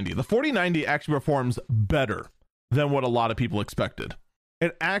 4090. The 4090 actually performs better than what a lot of people expected.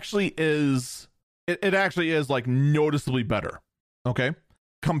 It actually is like noticeably better. Okay,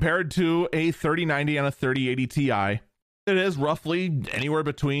 compared to a 3090 and a 3080 Ti, it is roughly anywhere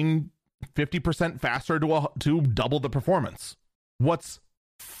between 50% faster to double the performance. What's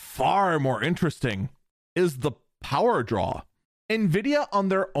far more interesting is the power draw. NVIDIA on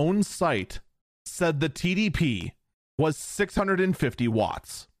their own site said the TDP was 650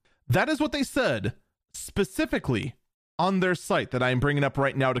 watts. That is what they said specifically on their site that I'm bringing up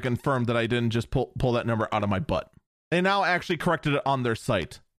right now to confirm that I didn't just pull that number out of my butt. They now actually corrected it on their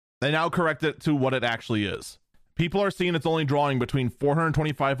site. They now correct it to what it actually is. People are seeing it's only drawing between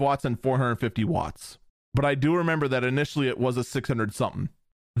 425 watts and 450 watts. But I do remember that initially it was a 600 something.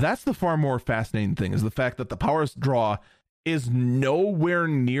 That's the far more fascinating thing, is the fact that the power draw is nowhere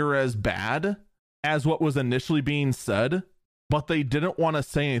near as bad as what was initially being said, but they didn't want to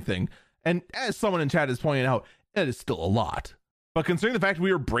say anything. And as someone in chat is pointing out, it is still a lot. But considering the fact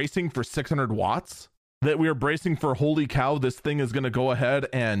we were bracing for 600 watts, that we are bracing for, holy cow, this thing is going to go ahead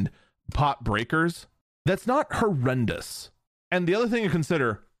and pop breakers, that's not horrendous. And the other thing to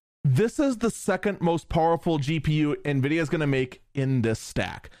consider, This is the second most powerful GPU NVIDIA is going to make in this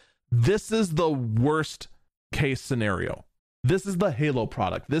stack. This is the worst case scenario. This is the Halo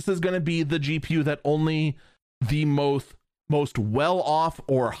product. This is going to be the GPU that only the most well off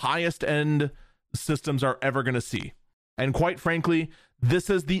or highest end systems are ever going to see. And quite frankly, this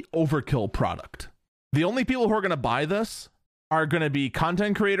is the overkill product. The only people who are going to buy this are going to be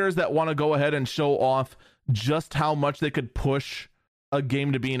content creators that want to go ahead and show off just how much they could push a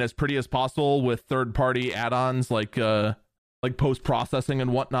game to being as pretty as possible with third-party add-ons like post-processing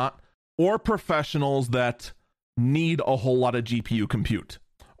and whatnot, or professionals that need a whole lot of GPU compute,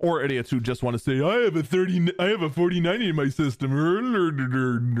 or idiots who just want to say, I have a 4090 in my system.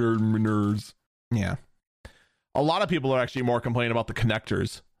 Yeah. A lot of people are actually more complaining about the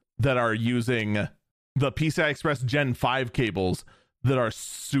connectors that are using the PCI Express Gen 5 cables that are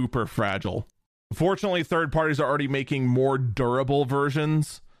super fragile. Fortunately, third parties are already making more durable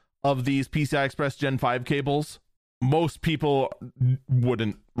versions of these PCI Express Gen 5 cables. Most people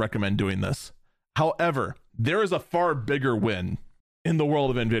wouldn't recommend doing this. However, there is a far bigger win in the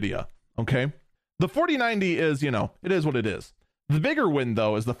world of NVIDIA, okay? The 4090 is, it is what it is. The bigger win,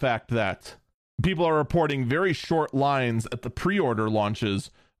 though, is the fact that people are reporting very short lines at the pre-order launches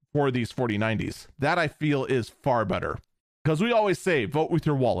for these 4090s. That, I feel, is far better. Because we always say, vote with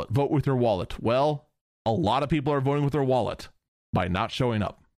your wallet, vote with your wallet. Well, a lot of people are voting with their wallet by not showing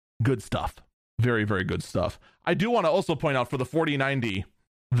up. Good stuff. Very, very good stuff. I do want to also point out for the 4090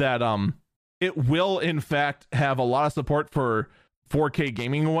 that it will, in fact, have a lot of support for 4K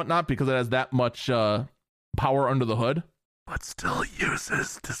gaming and whatnot because it has that much power under the hood, but still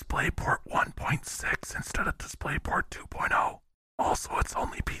uses DisplayPort 1.6 instead of DisplayPort 2.0. Also, it's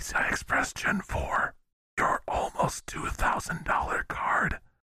only PCI Express Gen 4. Your almost $2,000 card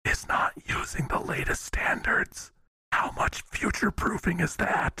is not using the latest standards. How much future-proofing is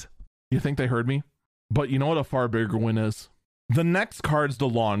that? You think they heard me? But you know what a far bigger win is? The next cards to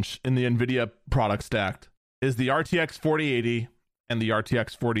launch in the NVIDIA product stack is the RTX 4080 and the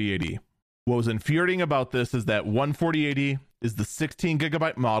RTX 4080. What was infuriating about this is that one 4080 is the 16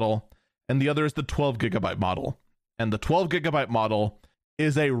 gigabyte model and the other is the 12 gigabyte model. And the 12 gigabyte model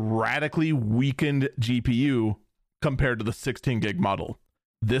is a radically weakened GPU compared to the 16 gig model.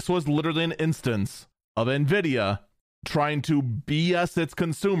 This was literally an instance of NVIDIA trying to BS its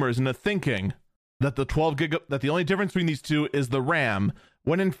consumers into thinking that that the only difference between these two is the RAM,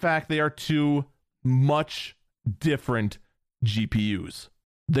 when in fact they are two much different GPUs.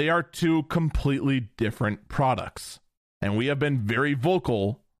 They are two completely different products. And we have been very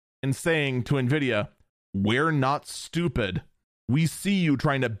vocal in saying to NVIDIA, we're not stupid. We see you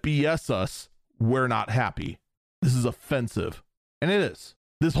trying to BS us. We're not happy. This is offensive. And it is.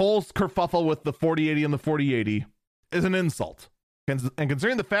 This whole kerfuffle with the 4080 and the 4080 is an insult. And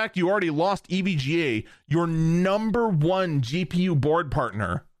considering the fact you already lost EVGA, your number one GPU board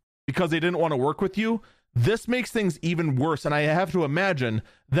partner, because they didn't want to work with you, this makes things even worse. And I have to imagine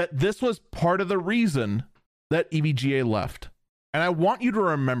that this was part of the reason that EVGA left. And I want you to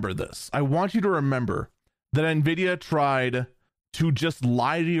remember this. I want you to remember that NVIDIA tried to just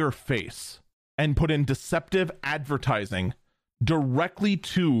lie to your face and put in deceptive advertising directly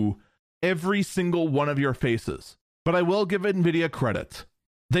to every single one of your faces. But I will give NVIDIA credit.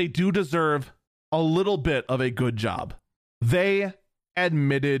 They do deserve a little bit of a good job. They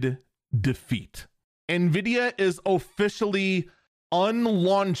admitted defeat. NVIDIA is officially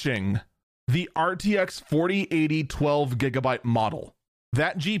unlaunching the RTX 4080 12 gigabyte model.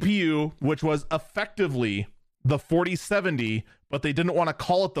 That GPU, which was effectively the 4070, but they didn't want to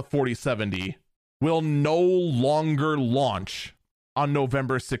call it the 4070, will no longer launch on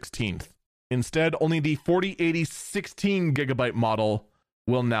November 16th. Instead, only the 4080 16 gigabyte model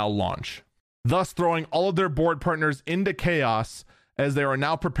will now launch, thus throwing all of their board partners into chaos as they are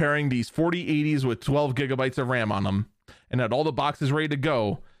now preparing these 4080s with 12 gigabytes of RAM on them and had all the boxes ready to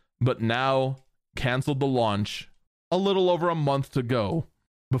go, but now canceled the launch a little over a month to go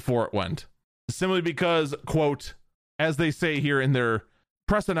before it went. Simply because, quote, as they say here in their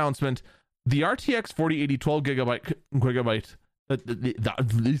press announcement, the RTX 4080 12 gigabyte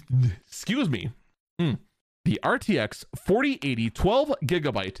excuse me. The RTX 4080 12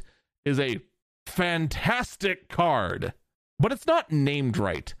 gigabyte is a fantastic card, but it's not named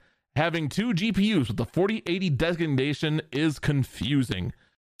right. Having two GPUs with the 4080 designation is confusing.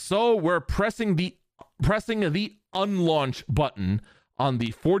 So we're pressing the unlaunch button on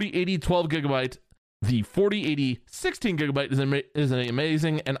the 4080 12 gigabyte. The 4080 16 gigabyte is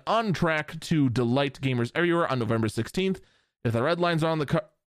amazing and on track to delight gamers everywhere on November 16th. If the red lines around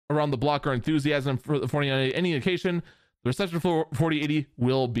the block are enthusiasm for the 4090 any occasion, The reception for 4080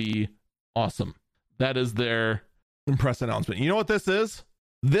 will be awesome. That is their press announcement. You know what this is?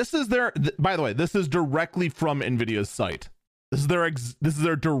 This is their, by the way, this is directly from NVIDIA's site. This is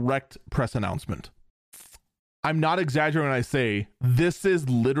their direct press announcement. I'm not exaggerating when I say this is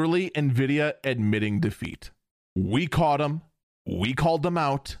literally NVIDIA admitting defeat. We caught them. We called them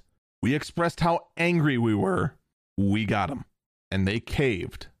out. We expressed how angry we were. We got them. And they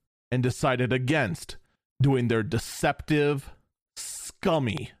caved and decided against doing their deceptive,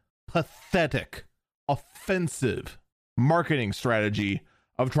 scummy, pathetic, offensive marketing strategy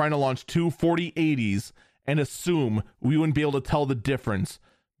of trying to launch two 4080s and assume we wouldn't be able to tell the difference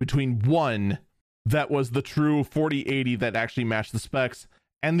between one that was the true 4080 that actually matched the specs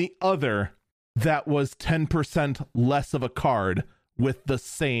and the other that was 10% less of a card with the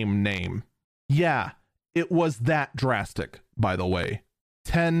same name. Yeah, it was that drastic, by the way.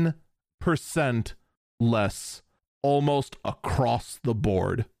 10% less almost across the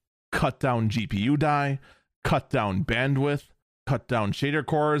board. Cut down GPU die, cut down bandwidth, cut down shader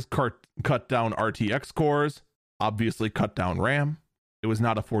cores, cut down RTX cores, obviously cut down RAM. It was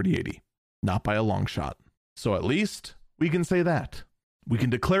not a 4080, not by a long shot. So at least we can say that. We can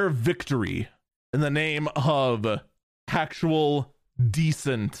declare victory in the name of actual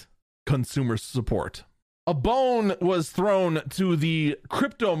decent consumer support. A bone was thrown to the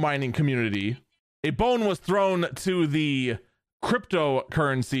crypto mining community. A bone was thrown to the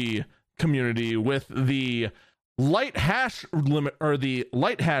cryptocurrency community with the light hash limit, or the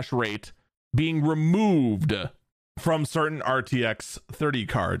light hash rate, being removed from certain RTX 30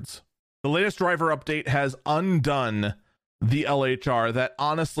 cards. The latest driver update has undone the LHR that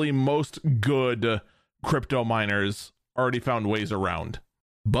honestly most good crypto miners already found ways around,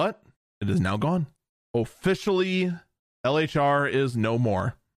 but it is now gone. Officially, LHR is no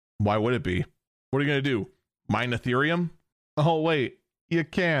more. Why would it be? What are you going to do? Mine Ethereum? Oh, wait, you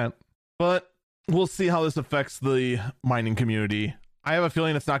can't. But we'll see how this affects the mining community. I have a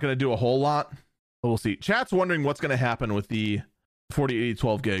feeling it's not going to do a whole lot, but we'll see. Chat's wondering what's going to happen with the 4080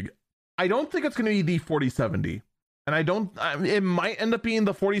 12 gig. I don't think it's going to be the 4070. And it might end up being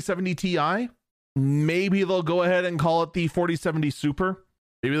the 4070 Ti. Maybe they'll go ahead and call it the 4070 Super.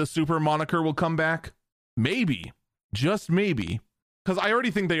 Maybe the Super moniker will come back. Maybe, just maybe, because I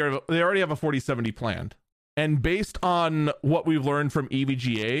already think they already have a 4070 planned. And based on what we've learned from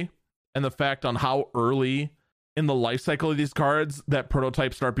EVGA and the fact on how early in the life cycle of these cards that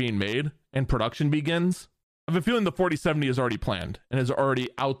prototypes start being made and production begins, I have a feeling the 4070 is already planned and is already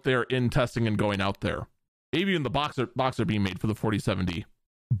out there in testing and going out there. Maybe even the box are being made for the 4070.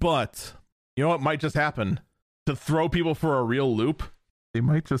 But you know what might just happen? To throw people for a real loop, they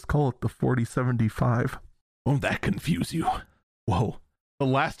might just call it the 4075. Won't that confuse you? Whoa. The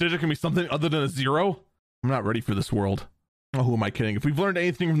last digit can be something other than a 0? I'm not ready for this world. Oh, who am I kidding? If we've learned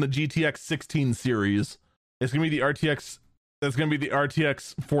anything from the GTX 16 series, it's going to be the RTX. That's going to be the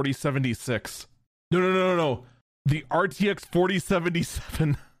RTX 4076. No. The RTX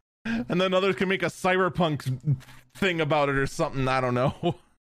 4077. And then others can make a cyberpunk thing about it or something. I don't know.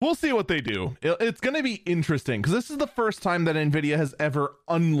 We'll see what they do. It's going to be interesting because this is the first time that NVIDIA has ever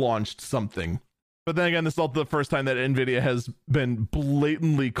unlaunched something. But then again, this is also the first time that NVIDIA has been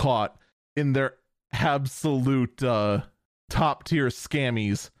blatantly caught in their absolute top tier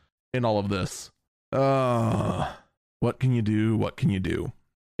scammies in all of this. What can you do? What can you do?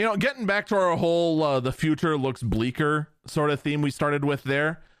 You know, getting back to our whole the future looks bleaker sort of theme we started with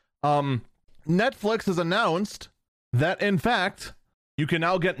there. Netflix has announced that, in fact, you can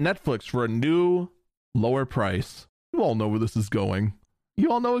now get Netflix for a new, lower price. You all know where this is going.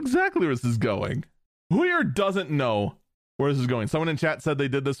 You all know exactly where this is going. Who here doesn't know where this is going? Someone in chat said they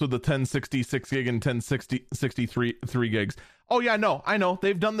did this with the 1066 gig and 1063 3 gigs. Oh yeah, no, I know.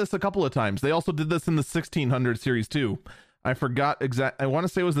 They've done this a couple of times. They also did this in the 1600 series too. I forgot I want to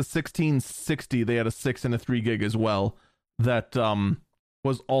say it was the 1660. They had a 6 and a 3 gig as well. That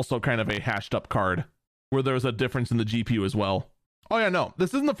was also kind of a hashed up card where there was a difference in the GPU as well. Oh yeah, no,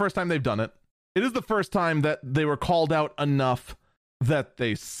 this isn't the first time they've done it. It is the first time that they were called out enough that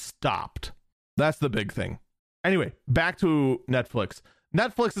they stopped. That's the big thing. Anyway, back to Netflix.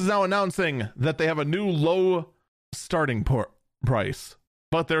 Netflix is now announcing that they have a new low starting price,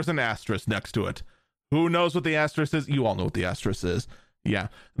 but there's an asterisk next to it. Who knows what the asterisk is? You all know what the asterisk is. Yeah.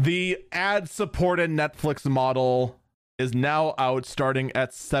 The ad-supported Netflix model is now out starting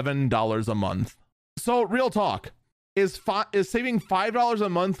at $7 a month. So, real talk. Is saving $5 a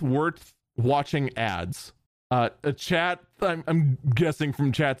month worth watching ads? A chat, I'm guessing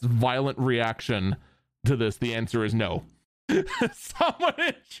from chat's violent reaction to this, the answer is no. Someone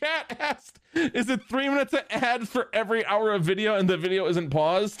in chat asked, Is it 3 minutes of ads for every hour of video and the video isn't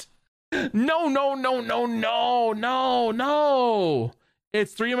paused? No, no, no, no, no, no, no.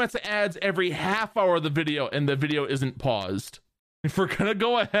 It's 3 minutes of ads every half hour of the video and the video isn't paused. If we're gonna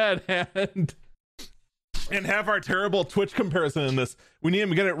go ahead and have our terrible Twitch comparison in this, we need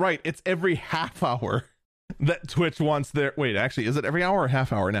to get it right. It's every half hour that Twitch wants their... Wait, actually, is it every hour or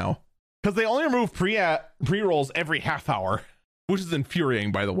half hour now? Because they only remove pre-rolls every half hour, which is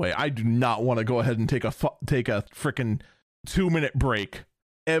infuriating, by the way. I do not want to go ahead and take a freaking 2-minute break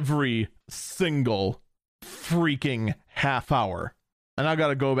every single freaking half hour. And I got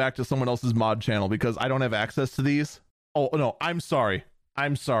to go back to someone else's mod channel because I don't have access to these. Oh, no, I'm sorry. I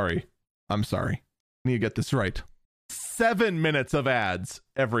need to get this right. 7 minutes of ads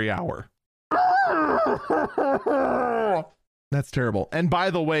every hour. That's terrible. And by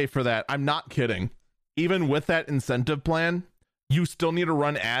the way, for that, I'm not kidding. Even with that incentive plan, you still need to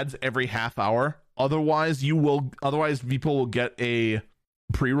run ads every half hour. Otherwise people will get a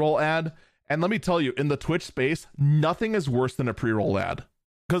pre-roll ad. And let me tell you, in the Twitch space, nothing is worse than a pre-roll ad.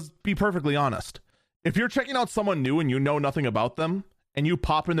 Because be perfectly honest, if you're checking out someone new and you know nothing about them, and you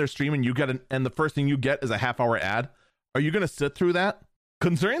pop in their stream and you get and the first thing you get is a half-hour ad, are you going to sit through that?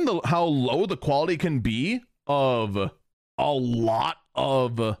 Considering how low the quality can be of a lot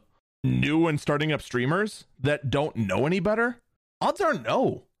of new and starting up streamers that don't know any better, odds are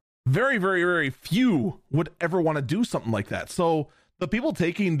no. Very, very, very few would ever want to do something like that. So the people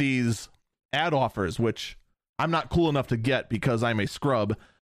taking these ad offers, which I'm not cool enough to get because I'm a scrub,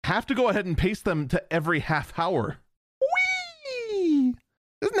 have to go ahead and paste them to every half hour. Whee!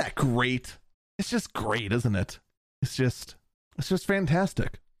 Isn't that great? It's just great, isn't it? It's just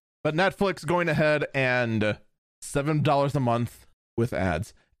fantastic. But Netflix going ahead and $7 a month with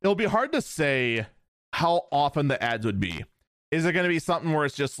ads. It'll be hard to say how often the ads would be. Is it going to be something where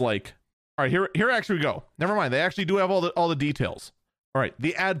it's just like, all right, here actually we go. Never mind. They actually do have all the details. All right.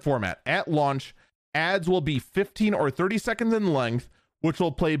 The ad format at launch, ads will be 15 or 30 seconds in length, which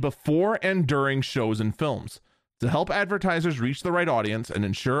will play before and during shows and films. To help advertisers reach the right audience and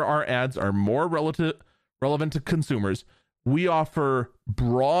ensure our ads are more relevant to consumers, we offer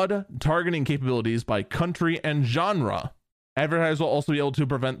broad targeting capabilities by country and genre. Advertisers will also be able to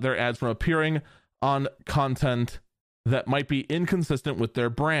prevent their ads from appearing on content that might be inconsistent with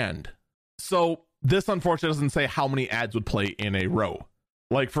their brand. So this unfortunately doesn't say how many ads would play in a row.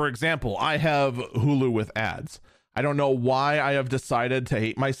 Like, for example, I have Hulu with ads. I don't know why I have decided to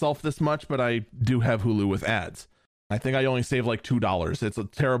hate myself this much, but I do have Hulu with ads. I think I only save like $2. It's a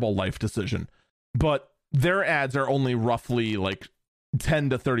terrible life decision. But their ads are only roughly like 10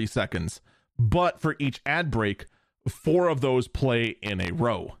 to 30 seconds. But for each ad break, 4 of those play in a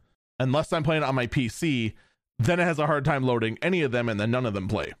row. Unless I'm playing it on my PC, then it has a hard time loading any of them and then none of them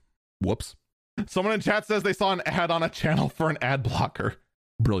play. Whoops. Someone in chat says they saw an ad on a channel for an ad blocker.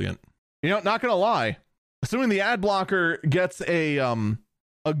 Brilliant. You know, not gonna lie, assuming the ad blocker gets a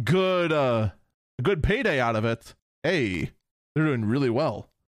good payday out of it, hey, they're doing really well.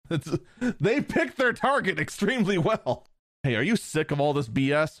 They picked their target extremely well. Hey, are you sick of all this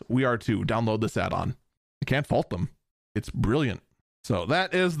BS? We are too. Download this add-on. I can't fault them. It's brilliant. So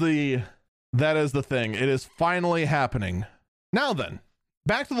that is the thing. It is finally happening. Now then,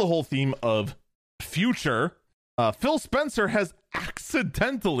 back to the whole theme of future. Phil Spencer has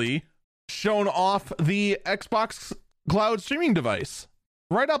accidentally shown off the Xbox Cloud streaming device.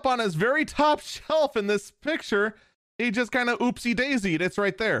 Right up on his very top shelf in this picture, he just kind of oopsie daisied. It's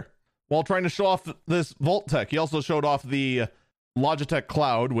right there. While trying to show off this Vault-Tec, he also showed off the Logitech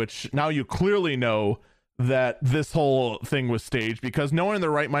Cloud, which now you clearly know that this whole thing was staged because no one in their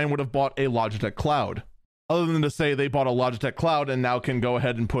right mind would have bought a Logitech Cloud. Other than to say they bought a Logitech Cloud and now can go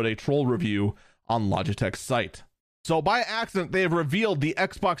ahead and put a troll review on Logitech's site. So by accident, they have revealed the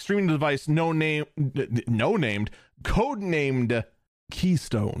Xbox streaming device codenamed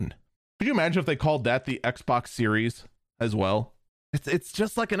Keystone. Could you imagine if they called that the Xbox Series as well? It's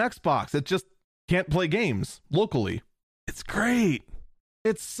just like an Xbox. It just can't play games locally. It's great.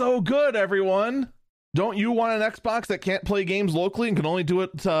 It's so good, everyone. Don't you want an Xbox that can't play games locally and can only do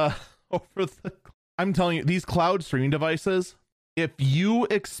it over the... I'm telling you, these cloud streaming devices, if you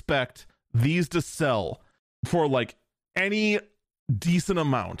expect these to sell for like any decent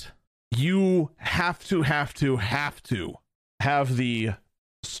amount, you have to have the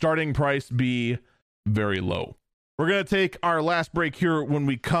starting price be very low. We're going to take our last break here. When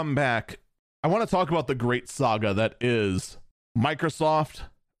we come back, I want to talk about the great saga that is Microsoft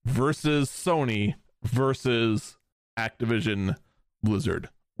versus Sony versus Activision Blizzard.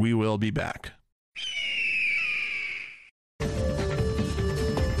 We will be back.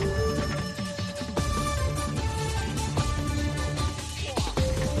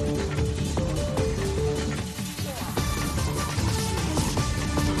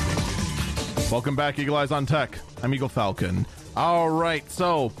 Welcome back, Eagle Eyes on Tech. I'm Eagle Falcon. All right,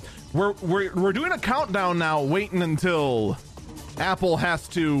 so we're doing a countdown now, waiting until Apple has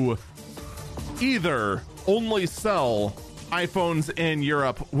to either only sell iPhones in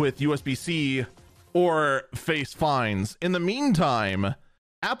Europe with USB-C or face fines. In the meantime,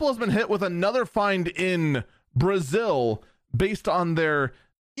 Apple has been hit with another fine in Brazil based on their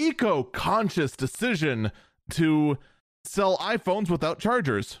eco-conscious decision to sell iPhones without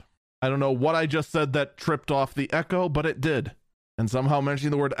chargers. I don't know what I just said that tripped off the echo, but it did. And somehow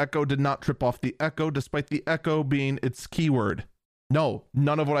mentioning the word echo did not trip off the echo, despite the echo being its keyword. No,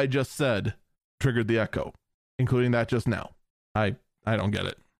 none of what I just said triggered the echo, including that just now. I don't get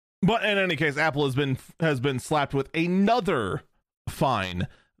it. But in any case, Apple has been slapped with another fine.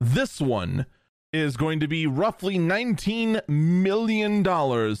 This one is going to be roughly $19 million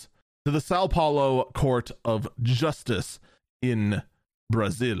to the Sao Paulo Court of Justice in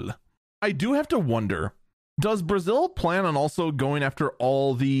Brazil. I do have to wonder, does Brazil plan on also going after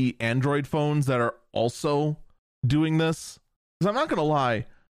all the Android phones that are also doing this? Because I'm not going to lie,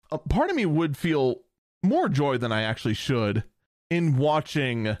 a part of me would feel more joy than I actually should in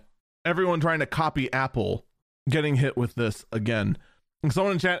watching everyone trying to copy Apple getting hit with this again. And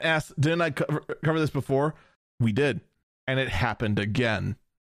someone in chat asked, didn't I cover this before? We did. And it happened again.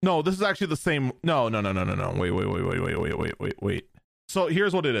 No, this is actually the same. No. Wait. So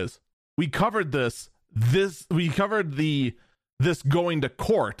here's what it is. We covered this going to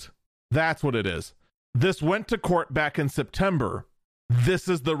court. That's what it is. This went to court back in September. This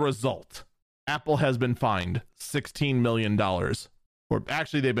is the result. Apple has been fined $16 million. Or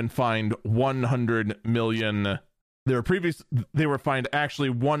actually, they've been fined $100 million. They were fined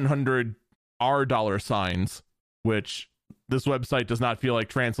actually 100 $R signs, which this website does not feel like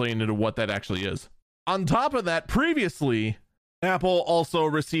translating into what that actually is. On top of that, previously, Apple also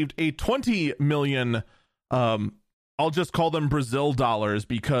received a 20 million, I'll just call them Brazil dollars,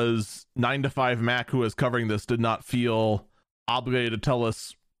 because 9to5Mac, who is covering this, did not feel obligated to tell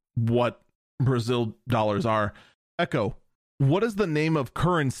us what Brazil dollars are. Echo, what is the name of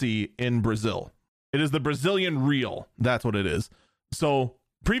currency in Brazil? It is the Brazilian real. That's what it is. So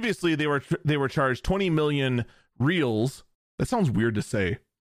previously they were charged 20 million reals. That sounds weird to say.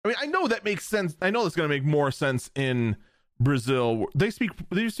 I mean, I know that makes sense. I know it's going to make more sense in Brazil. They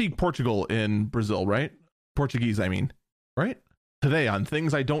speak Portugal in Brazil, right? Portuguese, I mean, right? Today on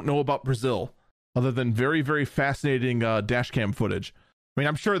things I don't know about Brazil, other than very, very fascinating dash cam footage. I mean,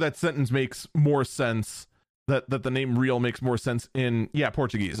 I'm sure that sentence makes more sense, that the name real makes more sense in,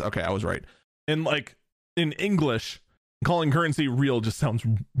 Portuguese. Okay, I was right. And like in English, calling currency real just sounds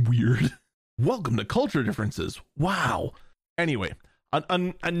weird. Welcome to culture differences. Wow. Anyway,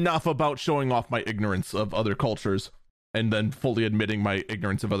 enough about showing off my ignorance of other cultures and then fully admitting my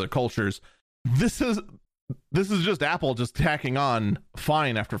ignorance of other cultures. This is just Apple just tacking on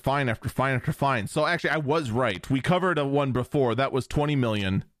fine after fine after fine after fine. So actually, I was right. We covered a one before that was 20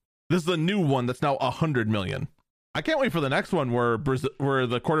 million. This is a new one that's now 100 million. I can't wait for the next one where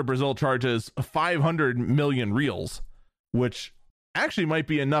the Court of Brazil charges 500 million reals, which actually might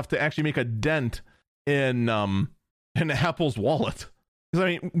be enough to actually make a dent in Apple's wallet. Because I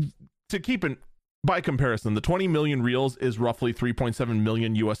mean, to keep it by comparison, the 20 million reals is roughly 3.7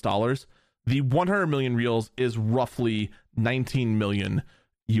 million US dollars. The 100 million reals is roughly 19 million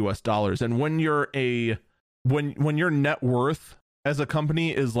US dollars. And when your net worth as a company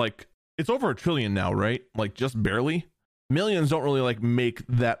is like, it's over $1 trillion now, right? Like just barely. Millions don't really like make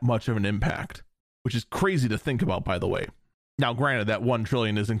that much of an impact, which is crazy to think about, by the way. Now, granted, that 1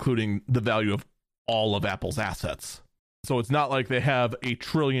 trillion is including the value of all of Apple's assets. So it's not like they have $1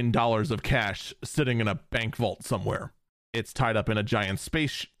 trillion of cash sitting in a bank vault somewhere. It's tied up in a giant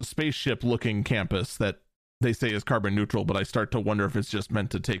spaceship looking campus that they say is carbon neutral, but I start to wonder if it's just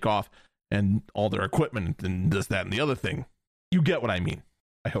meant to take off and all their equipment and this, that, and the other thing. You get what I mean,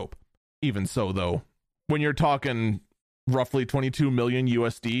 I hope. Even so, though, when you're talking roughly 22 million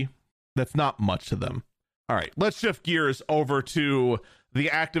USD, that's not much to them. All right, let's shift gears over to the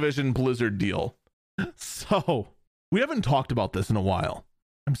Activision Blizzard deal. So, we haven't talked about this in a while.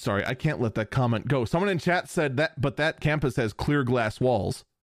 I'm sorry, I can't let that comment go. Someone in chat said that, but that campus has clear glass walls,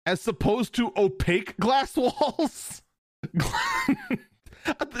 as opposed to opaque glass walls. the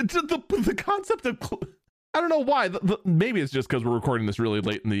concept of I don't know why. Maybe it's just because we're recording this really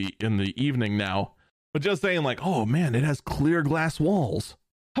late in the evening now. But just saying, like, oh man, it has clear glass walls.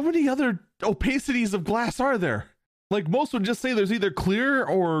 How many other opacities of glass are there? Like most would just say there's either clear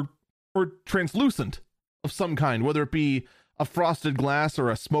or translucent of some kind, whether it be a frosted glass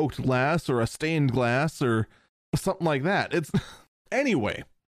or a smoked glass or a stained glass or something like that. It's anyway.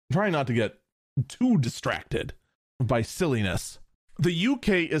 I'm trying not to get too distracted by silliness. The UK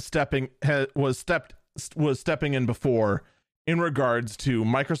is was stepping in before in regards to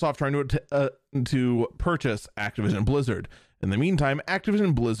Microsoft trying to purchase Activision Blizzard. In the meantime,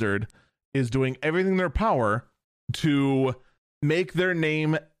 Activision Blizzard is doing everything in their power to make their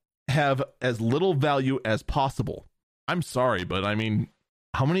name have as little value as possible. I'm sorry, but I mean,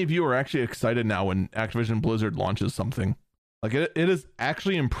 how many of you are actually excited now when Activision Blizzard launches something? Like, it is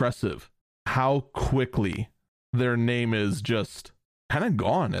actually impressive how quickly their name is just kind of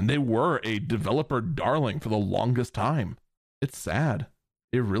gone, and they were a developer darling for the longest time. It's sad.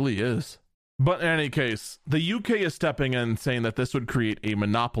 It really is. But in any case, the UK is stepping in, saying that this would create a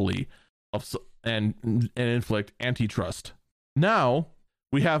monopoly and inflict antitrust. Now,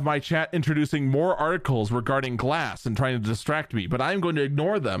 we have my chat introducing more articles regarding Glass and trying to distract me, but I'm going to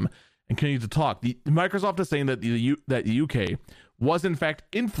ignore them and continue to talk. Microsoft is saying that the UK was in fact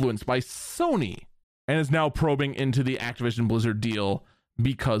influenced by Sony and is now probing into the Activision Blizzard deal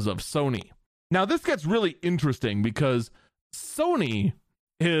because of Sony. Now, this gets really interesting because Sony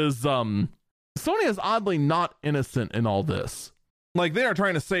is oddly not innocent in all this. Like, they are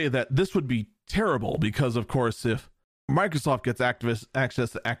trying to say that this would be terrible because, of course, if Microsoft gets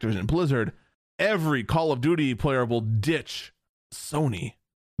access to Activision Blizzard, every Call of Duty player will ditch Sony.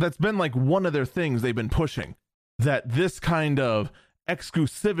 That's been like one of their things they've been pushing, that this kind of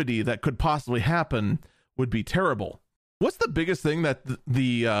exclusivity that could possibly happen would be terrible. What's the biggest thing that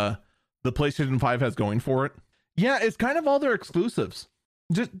the PlayStation 5 has going for it? Yeah, it's kind of all their exclusives.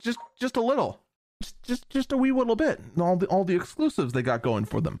 Just a little. Just a wee little bit. All the exclusives they got going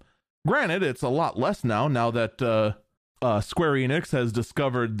for them. Granted, it's a lot less now that Square Enix has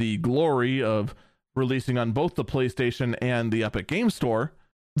discovered the glory of releasing on both the PlayStation and the Epic Game Store.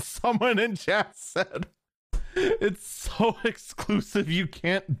 Someone in chat said, it's so exclusive you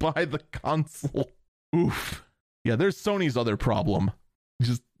can't buy the console. Oof. Yeah, there's Sony's other problem. You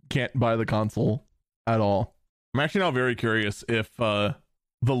just can't buy the console at all. I'm actually now very curious if the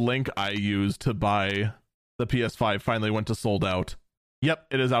link I used to buy the PS5 finally went to sold out. Yep,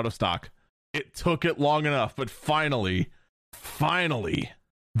 it is out of stock. It took it long enough, but finally,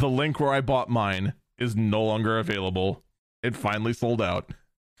 the link where I bought mine is no longer available. It finally sold out.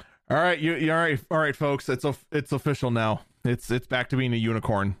 All right, all right, folks. It's official now. It's back to being a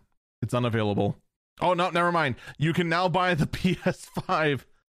unicorn. It's unavailable. Oh no, never mind. You can now buy the PS5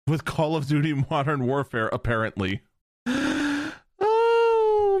 with Call of Duty Modern Warfare, apparently.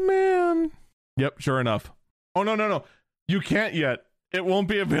 Oh man. Yep, sure enough. Oh no. You can't yet. It won't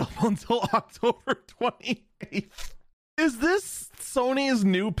be available until October 28th. Is this Sony's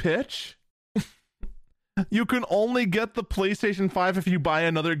new pitch? You can only get the PlayStation 5 if you buy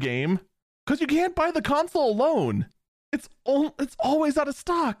another game? Because you can't buy the console alone. It's always out of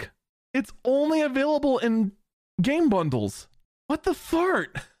stock. It's only available in game bundles. What the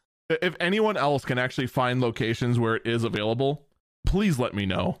fart? If anyone else can actually find locations where it is available, please let me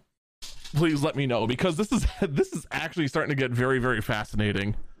know. Please let me know, because this is actually starting to get very, very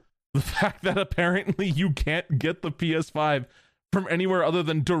fascinating. The fact that apparently you can't get the PS5 from anywhere other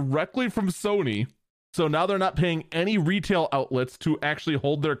than directly from Sony. So now they're not paying any retail outlets to actually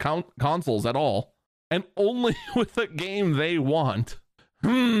hold their consoles at all, and only with a game they want.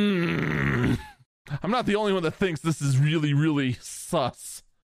 I'm not the only one that thinks this is really, really sus.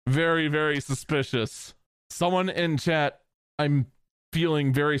 Very, very suspicious. Someone in chat, I'm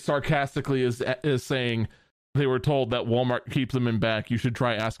feeling very sarcastically, is saying they were told that Walmart keeps them in back. You should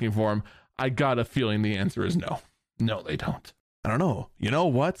try asking for them. I got a feeling the answer is no. No, they don't. I don't know. You know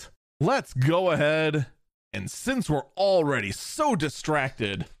what? Let's go ahead, and since we're already so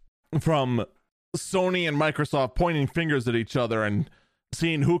distracted from Sony and Microsoft pointing fingers at each other and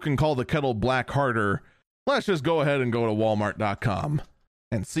seeing who can call the kettle black harder, let's just go ahead and go to walmart.com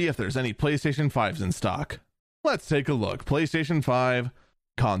and see if there's any PlayStation 5s in stock. Let's take a look. PlayStation 5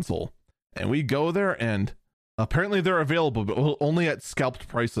 console. And we go there, and apparently they're available, but only at scalped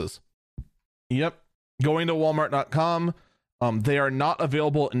prices. Yep. Going to walmart.com. They are not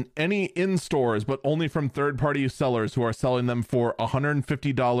available in any in-stores, but only from third-party sellers who are selling them for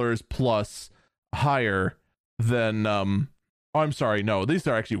 $150 plus higher than... I'm sorry, no, these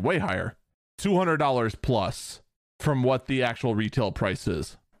are actually way higher. $200 plus from what the actual retail price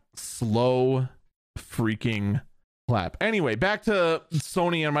is. Slow freaking clap. Anyway, back to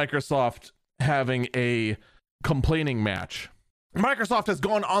Sony and Microsoft having a complaining match. Microsoft has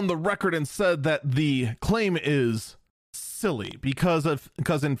gone on the record and said that the claim is silly because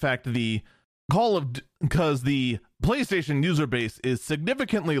in fact the PlayStation user base is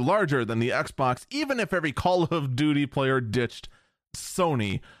significantly larger than the Xbox, even if every Call of Duty player ditched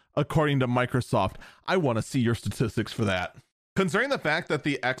Sony. according to Microsoft. I want to see your statistics for that. Considering the fact that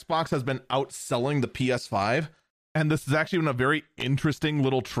the Xbox has been outselling the PS5, and this is actually been a very interesting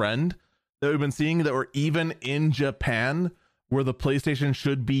little trend that we've been seeing, that we're even in Japan, where the PlayStation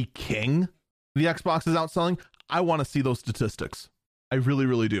should be king, the Xbox is outselling. I want to see those statistics. I really,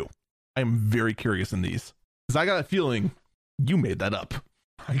 really do. I'm very curious in these, because I got a feeling you made that up.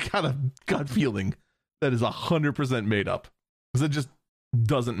 I got a gut feeling that is 100% made up, because it just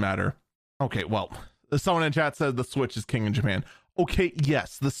doesn't matter. Okay, well, someone in chat said the Switch is king in Japan. Okay,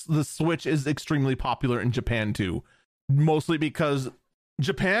 yes, the Switch is extremely popular in Japan too, mostly because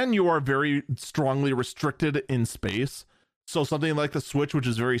Japan, you are very strongly restricted in space. So something like the Switch, which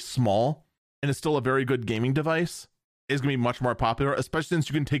is very small and is still a very good gaming device, is going to be much more popular, especially since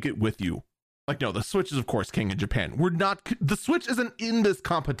you can take it with you. Like, no, the Switch is of course king in Japan. The Switch isn't in this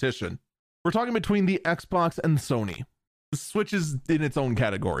competition. We're talking between the Xbox and Sony. The Switch is in its own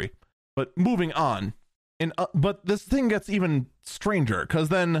category. But moving on, but this thing gets even stranger, because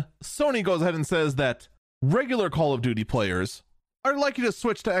then Sony goes ahead and says that regular Call of Duty players are likely to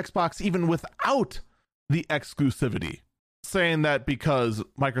switch to Xbox even without the exclusivity, saying that because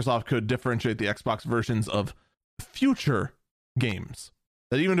Microsoft could differentiate the Xbox versions of future games,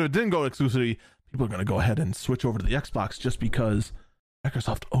 that even if it didn't go exclusivity, people are going to go ahead and switch over to the Xbox just because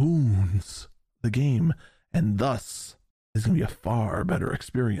Microsoft owns the game, and thus is going to be a far better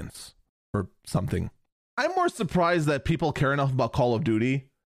experience or something. I'm more surprised that people care enough about Call of Duty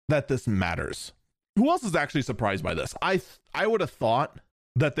that this matters. Who else is actually surprised by this? I would have thought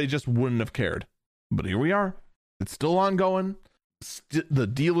that they just wouldn't have cared, but here we are. It's still ongoing. The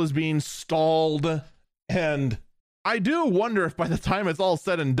deal is being stalled, and I do wonder if by the time it's all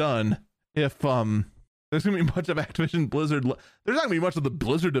said and done, if there's gonna be much of Activision Blizzard. There's not gonna be much of the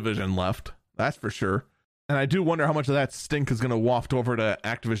Blizzard division left. That's for sure. And I do wonder how much of that stink is gonna waft over to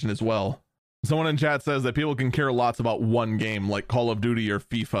Activision as well. Someone in chat says that people can care lots about one game like Call of Duty or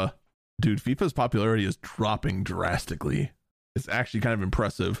FIFA. Dude, FIFA's popularity is dropping drastically. It's actually kind of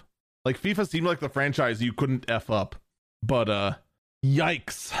impressive. Like, FIFA seemed like the franchise you couldn't F up. But,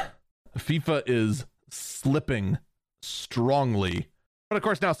 yikes. FIFA is slipping strongly. But of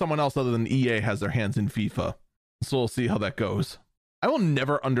course now someone else other than EA has their hands in FIFA. So we'll see how that goes. I will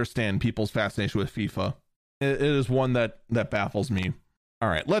never understand people's fascination with FIFA. It is one that baffles me. All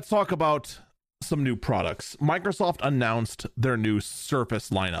right, let's talk about some new products. Microsoft announced their new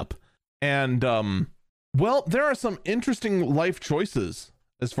Surface lineup. And, well, there are some interesting life choices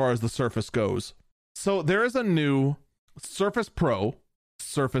as far as the Surface goes. So there is a new Surface Pro,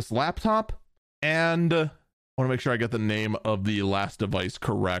 Surface Laptop, and I want to make sure I get the name of the last device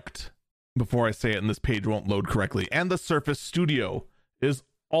correct before I say it, and this page won't load correctly. And the Surface Studio is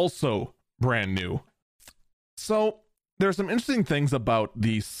also brand new. So there are some interesting things about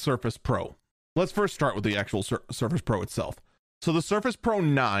the Surface Pro. Let's first start with the actual Surface Pro itself. So the Surface Pro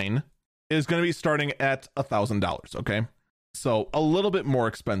 9 is going to be starting at $1,000, okay? So a little bit more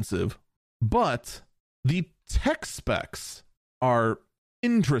expensive, but the tech specs are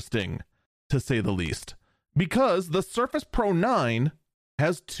interesting, to say the least, because the Surface Pro 9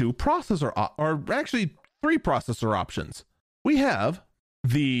 has two processor, or actually three processor options. We have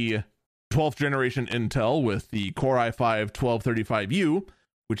the 12th generation Intel with the Core i5-1235U,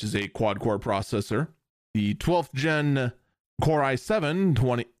 which is a quad-core processor, the 12th gen Core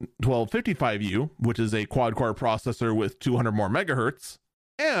i7-1255U, which is a quad-core processor with 200 more megahertz,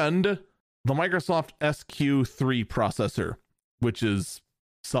 and the Microsoft SQ3 processor, which is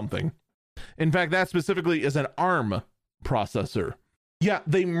something. In fact, that specifically is an ARM processor. Yeah,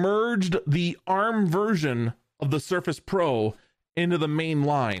 they merged the ARM version of the Surface Pro into the main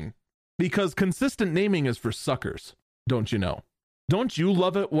line, because consistent naming is for suckers, don't you know? Don't you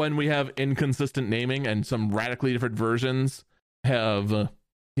love it when we have inconsistent naming and some radically different versions have, the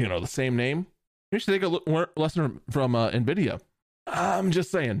same name? You should take a lesson from NVIDIA. I'm just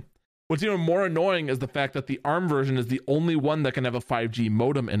saying. What's even more annoying is the fact that the ARM version is the only one that can have a 5G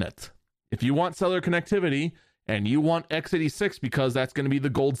modem in it. If you want cellular connectivity and you want x86 because that's going to be the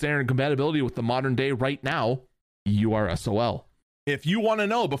gold standard compatibility with the modern day right now, you are SOL. If you want to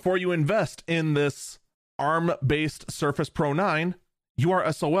know before you invest in this ARM-based Surface Pro 9, you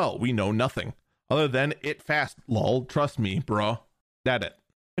are SOL. We know nothing other than it fast, lol. Trust me, bro. That it.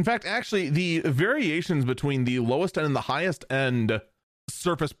 In fact, actually, the variations between the lowest end and the highest end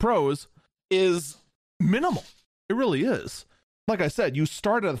Surface Pros is minimal. It really is. Like I said, you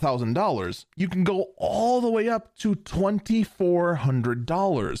start at $1,000. You can go all the way up to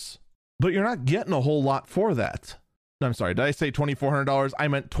 $2,400, but you're not getting a whole lot for that. I'm sorry, did I say $2,400? I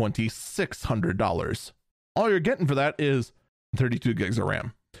meant $2,600. All you're getting for that is 32 gigs of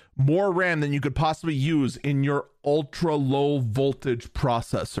RAM, more RAM than you could possibly use in your ultra low voltage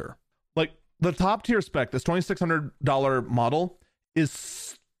processor. Like the top tier spec, this $2,600 model is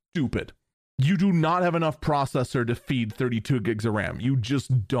stupid. You do not have enough processor to feed 32 gigs of RAM. You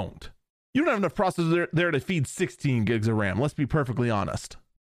just don't. You don't have enough processor there to feed 16 gigs of RAM. Let's be perfectly honest.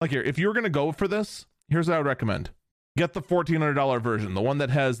 Like here, if you're going to go for this, here's what I would recommend. Get the $1,400 version, the one that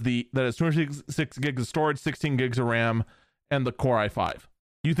has 256 gigs of storage, 16 gigs of RAM, and the Core i5.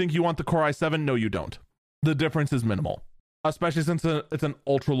 You think you want the Core i7? No, you don't. The difference is minimal, especially since it's an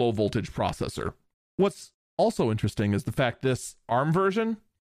ultra low voltage processor. What's also interesting is the fact this ARM version,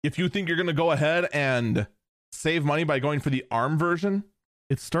 if you think you're going to go ahead and save money by going for the ARM version,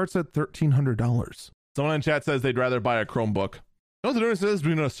 it starts at $1,300. Someone in chat says they'd rather buy a Chromebook. You know what the difference is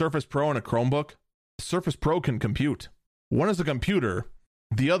between a Surface Pro and a Chromebook? Surface Pro can compute. One is a computer,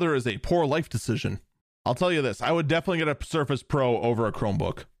 the other is a poor life decision. I'll tell you this, I would definitely get a Surface Pro over a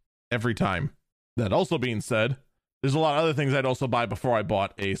Chromebook every time. That also being said, there's a lot of other things I'd also buy before I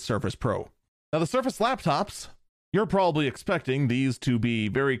bought a Surface Pro. Now the Surface laptops, you're probably expecting these to be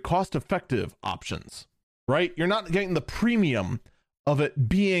very cost-effective options, right? You're not getting the premium of it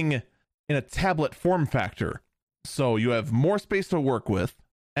being in a tablet form factor. So you have more space to work with.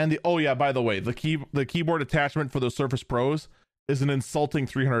 And oh yeah, by the way, the keyboard attachment for the Surface Pros is an insulting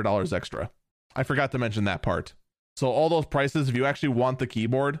 $300 extra. I forgot to mention that part. So all those prices, if you actually want the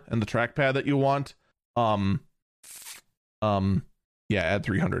keyboard and the trackpad that you want, yeah, add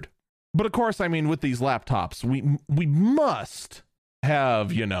 300. But of course, I mean, with these laptops, we must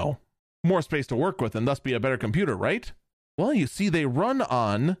have, you know, more space to work with and thus be a better computer, right? Well, you see, they run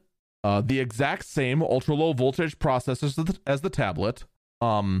on the exact same ultra low voltage processors as the tablet,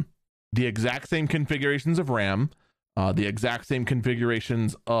 the exact same configurations of RAM, the exact same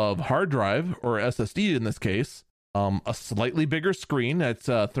configurations of hard drive or SSD in this case, a slightly bigger screen at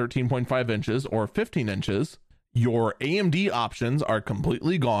 13.5 inches or 15 inches. Your AMD options are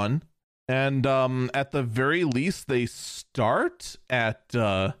completely gone. And at the very least, they start at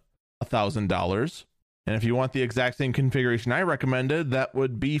 $1,000. And if you want the exact same configuration I recommended, that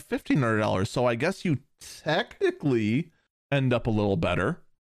would be $1,500. So I guess you technically end up a little better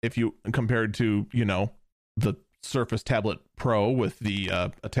if you compared to, you know, the Surface Tablet Pro with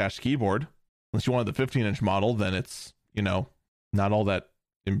the attached keyboard. Unless you wanted the 15-inch model, then it's, you know, not all that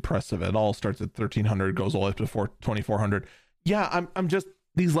impressive at all. Starts at $1,300, goes all the way up to $2,400. Yeah, I'm just,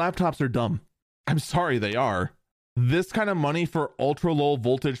 these laptops are dumb. I'm sorry, they are. This kind of money for ultra low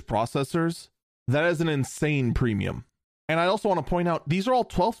voltage processors, that is an insane premium. And I also want to point out, these are all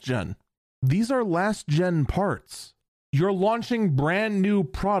 12th gen. These are last gen parts. You're launching brand new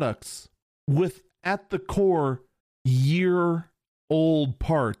products with, at the core, year-old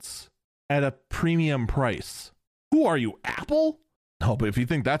parts at a premium price. Who are you, Apple? No, but if you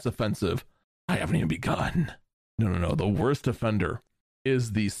think that's offensive, I haven't even begun. No. The worst offender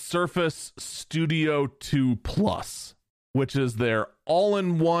is the Surface Studio 2 Plus, which is their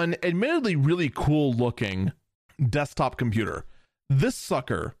all-in-one, admittedly really cool-looking desktop computer. This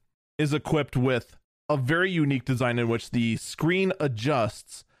sucker is equipped with a very unique design in which the screen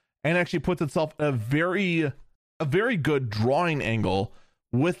adjusts and actually puts itself at a very good drawing angle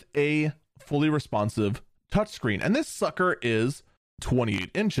with a fully responsive touchscreen. And this sucker is 28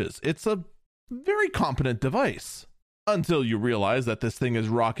 inches. It's a very competent device until you realize that this thing is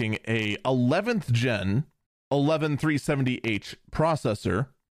rocking a 11th gen 11370H processor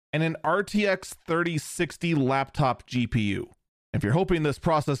and an RTX 3060 laptop GPU. If you're hoping this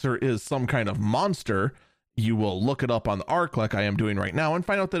processor is some kind of monster, you will look it up on the ARC like I am doing right now and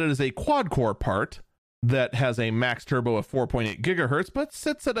find out that it is a quad-core part that has a max turbo of 4.8 gigahertz, but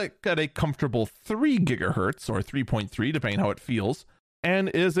sits at a comfortable 3 gigahertz or 3.3, depending how it feels, and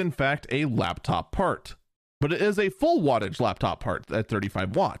is in fact a laptop part. But it is a full wattage laptop part at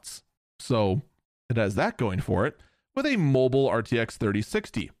 35 watts. So it has that going for it with a mobile RTX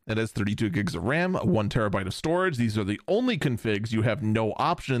 3060. It has 32 gigs of RAM, 1 terabyte of storage. These are the only configs. You have no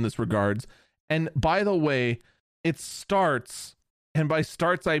option in this regards. And by the way, it starts, and by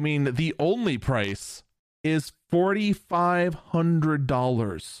starts, I mean the only price is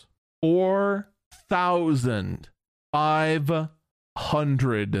 $4,500.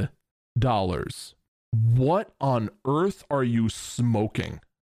 $4,500. What on earth are you smoking?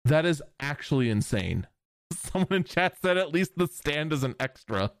 That is actually insane. Someone in chat said at least the stand is an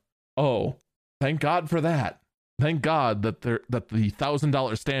extra. Oh, thank God for that. Thank God that the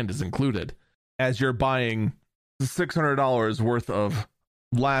 $1,000 stand is included as you're buying $600 worth of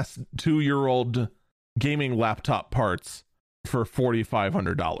last 2-year-old gaming laptop parts for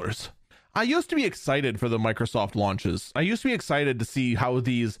 $4,500. I used to be excited for the Microsoft launches. I used to be excited to see how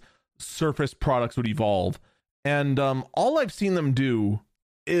these Surface products would evolve. And all I've seen them do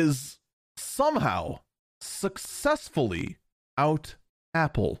is somehow successfully out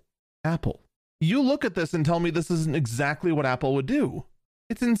Apple. You look at this and tell me this isn't exactly what Apple would do.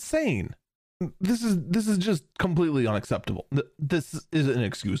 It's insane. This is just completely unacceptable. This is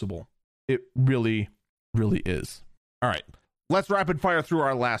inexcusable. It really, really is. All right, let's rapid fire through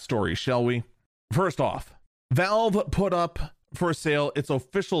our last story, shall we? First off, Valve put up for sale its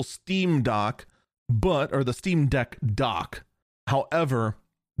official Steam Dock, or the Steam Deck dock. However,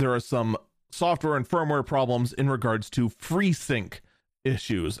 there are some software and firmware problems in regards to FreeSync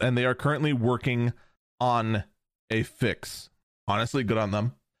issues, and they are currently working on a fix. Honestly, good on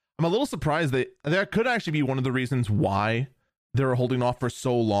them. I'm a little surprised that could actually be one of the reasons why they're holding off for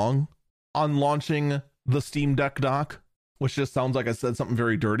so long on launching the Steam Deck dock, which just sounds like I said something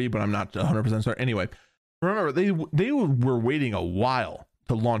very dirty, but I'm not 100% certain. Anyway, remember, they were waiting a while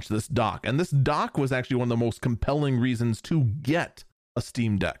to launch this dock, and this dock was actually one of the most compelling reasons to get a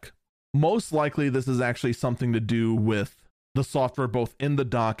Steam Deck. Most likely, this is actually something to do with the software both in the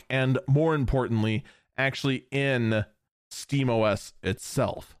dock and, more importantly, actually in SteamOS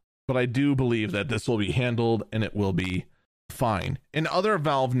itself. But I do believe that this will be handled and it will be fine. In other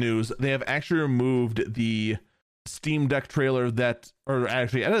Valve news, they have actually removed the Steam Deck trailer or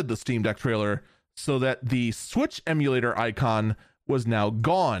actually edited the Steam Deck trailer so that the Switch emulator icon was now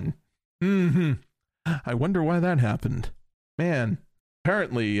gone. I wonder why that happened. Man,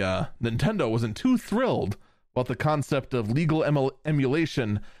 apparently Nintendo wasn't too thrilled about the concept of legal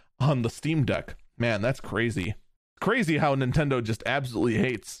emulation on the Steam Deck. Man, that's crazy. Crazy how Nintendo just absolutely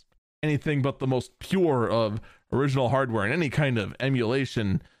hates anything but the most pure of original hardware, and any kind of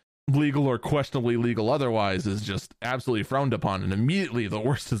emulation, legal or questionably legal otherwise, is just absolutely frowned upon, and immediately the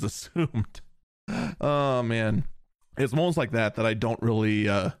worst is assumed. Oh man, it's moments like that I don't really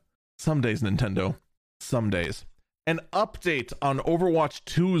some days, Nintendo, some days. An update on Overwatch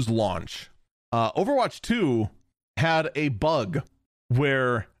 2's launch. Overwatch 2 had a bug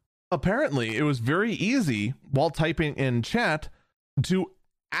where apparently it was very easy while typing in chat to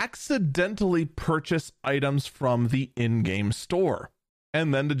accidentally purchase items from the in-game store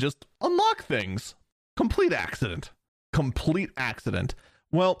and then to just unlock things. Complete accident.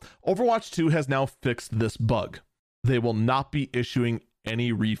 Well, Overwatch 2 has now fixed this bug. They will not be issuing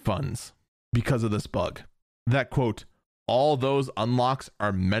any refunds because of this bug. That quote, all those unlocks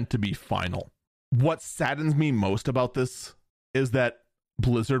are meant to be final. What saddens me most about this is that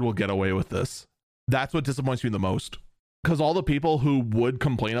Blizzard will get away with this. That's what disappoints me the most, because all the people who would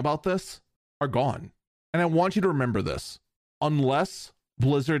complain about this are gone. And I want you to remember this. Unless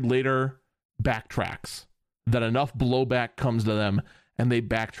Blizzard later backtracks, that enough blowback comes to them and they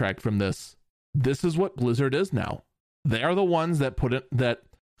backtrack from this, this is what Blizzard is now. They are the ones that put it, that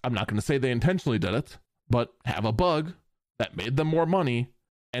I'm not going to say they intentionally did it, but have a bug that made them more money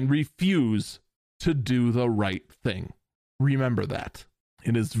and refuse to do the right thing. Remember that.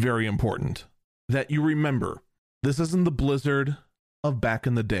 It is very important that you remember this isn't the Blizzard of back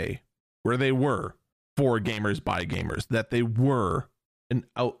in the day where they were for gamers by gamers, that they were an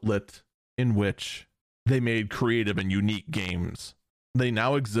outlet in which they made creative and unique games. They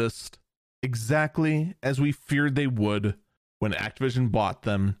now exist exactly as we feared they would when Activision bought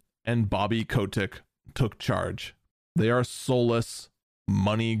them and Bobby Kotick took charge. They are soulless,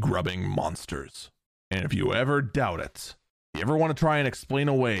 money-grubbing monsters. And if you ever doubt it, you ever want to try and explain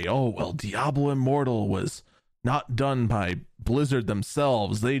away, oh, well, Diablo Immortal was not done by Blizzard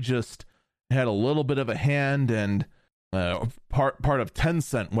themselves. They just had a little bit of a hand, and part of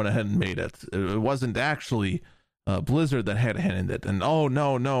Tencent went ahead and made it. It wasn't actually Blizzard that had a hand in it. And oh,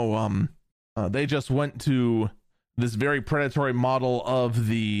 no, they just went to this very predatory model of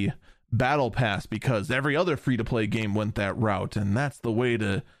the Battle Pass because every other free-to-play game went that route, and that's the way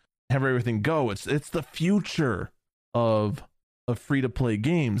to have everything go. It's the future of free-to-play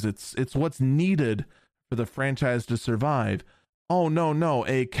games. It's what's needed for the franchise to survive. Oh no,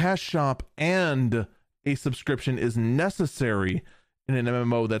 a cash shop and a subscription is necessary in an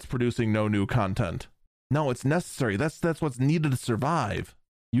MMO that's producing no new content. No, it's necessary. That's what's needed to survive.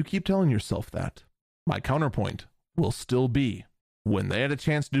 You keep telling yourself that. My counterpoint will still be, when they had a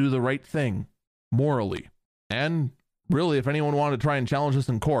chance to do the right thing morally, and really if anyone wanted to try and challenge us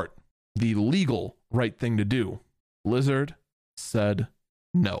in court, the legal right thing to do, Blizzard said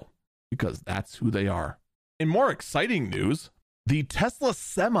no, because that's who they are. In more exciting news, the Tesla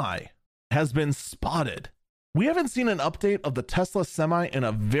Semi has been spotted. We haven't seen an update of the Tesla Semi in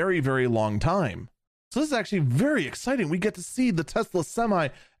a very, very long time. So this is actually very exciting. We get to see the Tesla Semi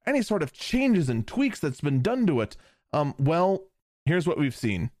any sort of changes and tweaks that's been done to it. Well, here's what we've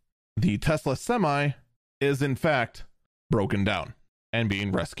seen. The Tesla Semi is in fact broken down and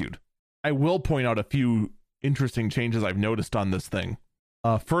being rescued. I will point out a few interesting changes I've noticed on this thing.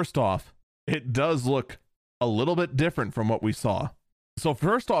 First off, it does look a little bit different from what we saw. So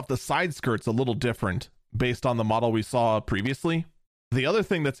first off, the side skirt's a little different based on the model we saw previously. The other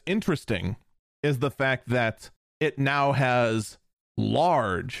thing that's interesting is the fact that it now has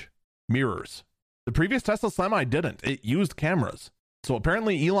large mirrors. The previous Tesla Semi didn't. It used cameras. So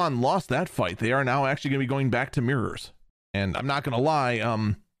apparently Elon lost that fight. They are now actually going to be going back to mirrors. And I'm not going to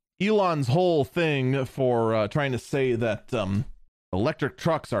lie, Elon's whole thing for trying to say that electric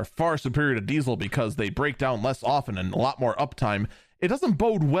trucks are far superior to diesel because they break down less often and a lot more uptime, it doesn't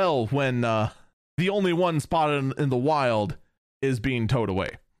bode well when the only one spotted in the wild is being towed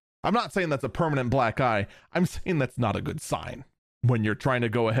away. I'm not saying that's a permanent black eye. I'm saying that's not a good sign when you're trying to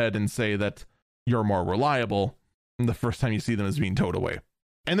go ahead and say that you're more reliable and the first time you see them is being towed away.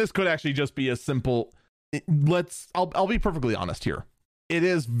 And this could actually just be a simple, I'll be perfectly honest here. It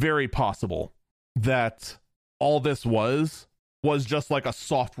is very possible that all this was just like a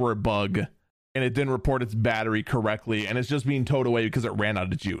software bug and it didn't report its battery correctly and it's just being towed away because it ran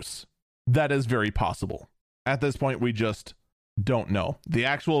out of juice. That is very possible. At this point, we just don't know. The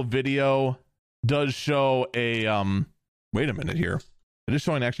actual video does show a wait a minute here. It is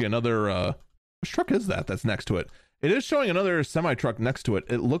showing actually another which truck is that that's next to it? It is showing another semi truck next to it.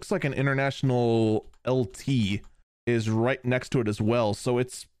 It looks like an International LT is right next to it as well. So I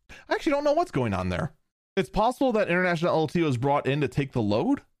actually don't know what's going on there. It's possible that International LT was brought in to take the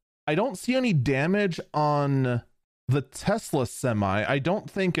load. I don't see any damage on the Tesla Semi. I don't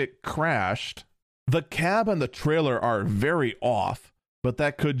think it crashed. The cab and the trailer are very off, but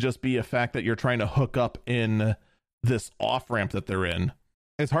that could just be a fact that you're trying to hook up in this off ramp that they're in.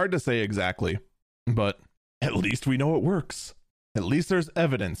 It's hard to say exactly, but at least we know it works. At least there's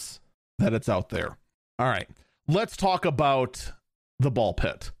evidence that it's out there. All right, let's talk about the ball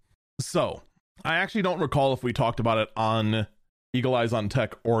pit. So I actually don't recall if we talked about it on Eagle Eyes on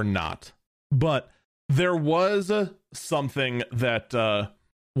Tech or not, but there was something that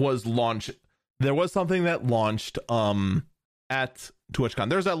was launched. There was something that launched at TwitchCon.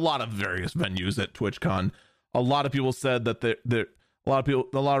 There's a lot of various venues at TwitchCon. A lot of people said that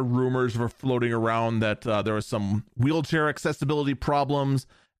a lot of rumors were floating around that there was some wheelchair accessibility problems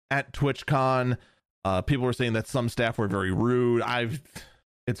at TwitchCon. People were saying that some staff were very rude.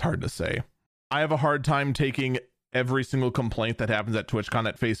 It's hard to say. I have a hard time taking every single complaint that happens at TwitchCon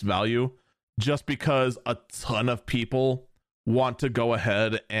at face value, just because a ton of people want to go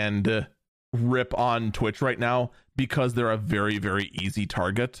ahead and rip on Twitch right now because they're a very, very easy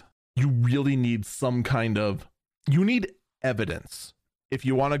target. You really need you need evidence if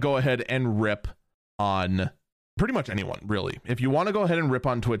you want to go ahead and rip on pretty much anyone, really. If you want to go ahead and rip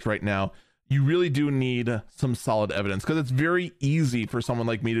on Twitch right now, you really do need some solid evidence, because it's very easy for someone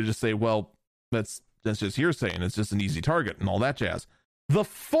like me to just say, well, that's just hearsay and it's just an easy target and all that jazz. The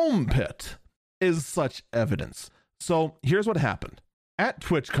foam pit is such evidence. So here's what happened. At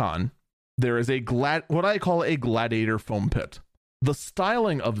TwitchCon, there is what I call a gladiator foam pit. The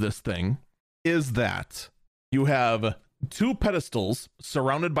styling of this thing is that you have two pedestals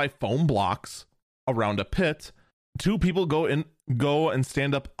surrounded by foam blocks around a pit. Two people go and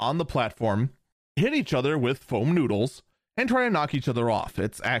stand up on the platform, hit each other with foam noodles, and try to knock each other off.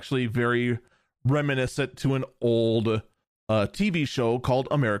 It's actually very reminiscent to an old TV show called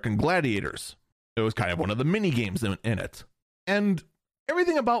American Gladiators. It was kind of one of the mini games in it. And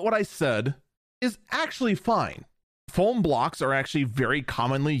everything about what I said is actually fine. Foam blocks are actually very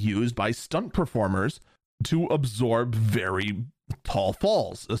commonly used by stunt performers to absorb very tall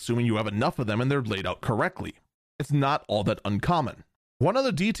falls, assuming you have enough of them and they're laid out correctly. It's not all that uncommon. One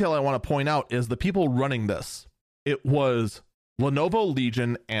other detail I want to point out is the people running this. It was Lenovo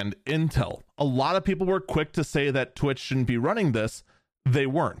Legion and Intel. A lot of people were quick to say that Twitch shouldn't be running this. They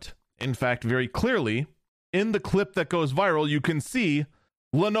weren't. In fact, very clearly, in the clip that goes viral, you can see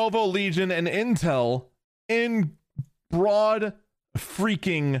Lenovo Legion and Intel in broad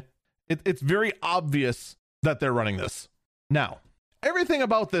freaking, it's very obvious that they're running this. Now, everything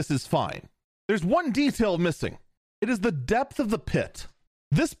about this is fine. There's one detail missing. It is the depth of the pit.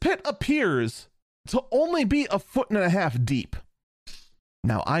 This pit appears to only be 1.5 feet deep.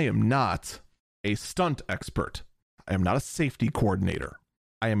 Now, I am not a stunt expert. I am not a safety coordinator.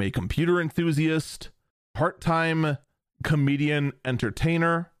 I am a computer enthusiast, part-time comedian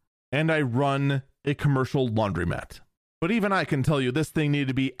entertainer, and I run a commercial laundromat. But even I can tell you this thing needed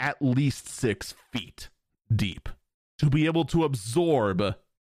to be at least 6 feet deep to be able to absorb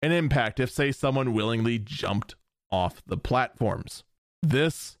an impact if, say, someone willingly jumped off the platforms.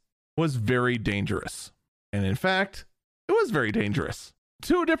 This was very dangerous. And in fact, it was very dangerous.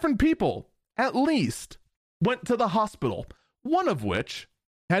 2 different people, at least, went to the hospital, one of which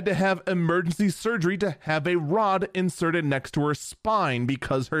had to have emergency surgery to have a rod inserted next to her spine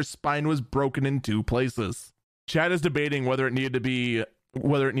because her spine was broken in 2 places. Chad is debating whether it needed to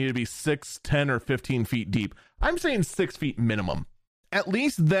be 6, 10, or 15 feet deep. I'm saying 6 feet minimum. At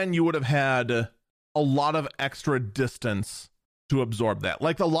least then you would have had a lot of extra distance to absorb that.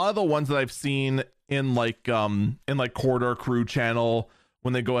 Like a lot of the ones that I've seen in like Corridor Crew channel,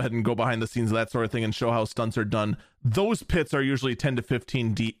 when they go ahead and go behind the scenes of that sort of thing and show how stunts are done, those pits are usually 10 to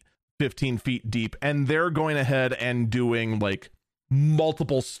 15 feet deep, and they're going ahead and doing like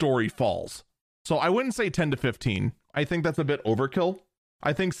multiple story falls. So I wouldn't say 10 to 15. I think that's a bit overkill.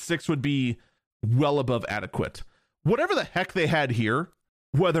 I think 6 would be well above adequate. Whatever the heck they had here,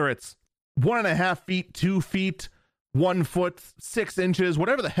 whether it's 1.5 feet, 2 feet, 1 foot, 6 inches,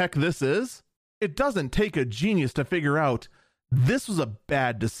 whatever the heck this is, it doesn't take a genius to figure out this was a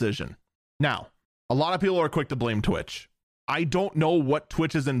bad decision. Now, a lot of people are quick to blame Twitch. I don't know what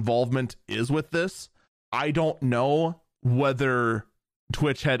Twitch's involvement is with this. I don't know whether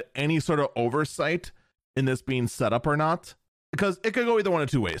Twitch had any sort of oversight in this being set up or not, because it could go either one of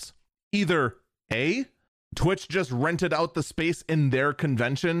 2 ways. Either A, Twitch just rented out the space in their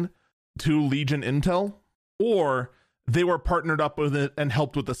convention to Legion Intel, or they were partnered up with it and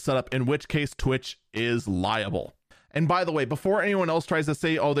helped with the setup, in which case Twitch is liable. And by the way, before anyone else tries to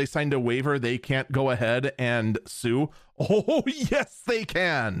say, oh, they signed a waiver, they can't go ahead and sue. Oh, yes, they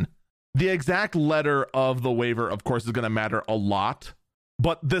can. The exact letter of the waiver, of course, is going to matter a lot,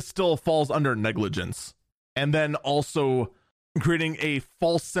 but this still falls under negligence. And then also creating a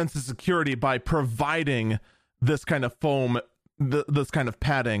false sense of security by providing this kind of foam, this kind of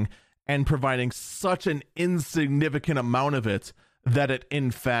padding, and providing such an insignificant amount of it that it,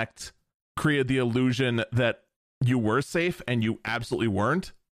 in fact, created the illusion that you were safe and you absolutely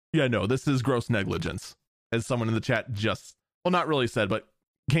weren't. Yeah, no, this is gross negligence, as someone in the chat just, well, not really said, but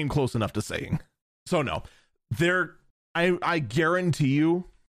came close enough to saying. So no, I guarantee you,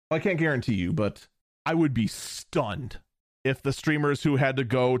 well, I can't guarantee you, but I would be stunned if the streamers who had to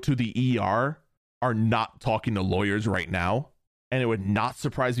go to the ER are not talking to lawyers right now. And it would not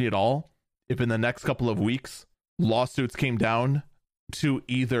surprise me at all if in the next couple of weeks, lawsuits came down to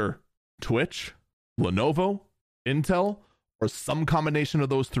either Twitch, Lenovo, Intel, or some combination of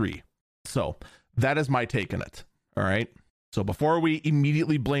those 3. So that is my take on it. All right. So before we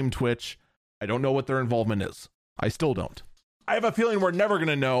immediately blame Twitch, I don't know what their involvement is. I still don't. I have a feeling we're never going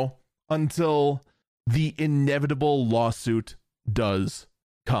to know until the inevitable lawsuit does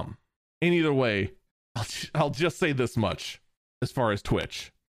come. In either way, I'll just say this much as far as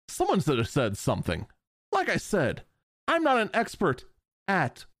Twitch. Someone should have said something. Like I said, I'm not an expert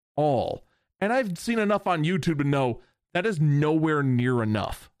at all. And I've seen enough on YouTube to know that is nowhere near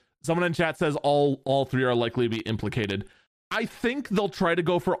enough. Someone in chat says all 3 are likely to be implicated. I think they'll try to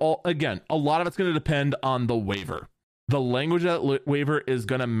go for all. Again, a lot of it's going to depend on the waiver. The language of that waiver is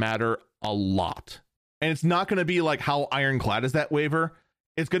going to matter a lot. And it's not going to be like how ironclad is that waiver.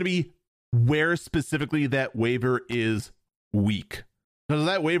 It's going to be where specifically that waiver is weak. Because if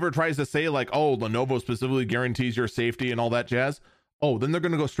that waiver tries to say like, oh, Lenovo specifically guarantees your safety and all that jazz, oh, then they're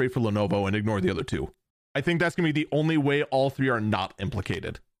going to go straight for Lenovo and ignore the other 2. I think that's going to be the only way all 3 are not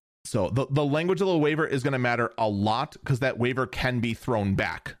implicated. So the language of the waiver is going to matter a lot because that waiver can be thrown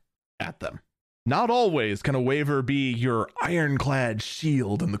back at them. Not always can a waiver be your ironclad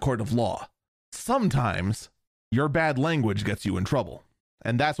shield in the court of law. Sometimes your bad language gets you in trouble.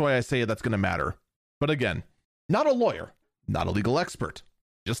 And that's why I say that's going to matter. But again, not a lawyer, not a legal expert,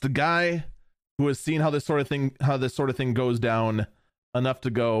 just a guy who has seen how this sort of thing goes down enough to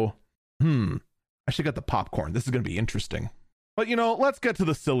go, I should get the popcorn. This is going to be interesting. But, let's get to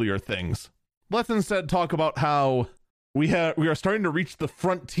the sillier things. Let's instead talk about how we are starting to reach the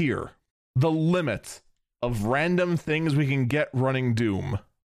frontier, the limit of random things we can get running Doom.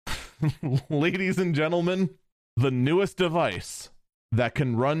 Ladies and gentlemen, the newest device that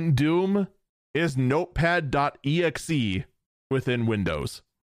can run Doom is Notepad.exe within Windows.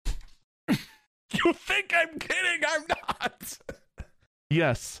 You think I'm kidding? I'm not.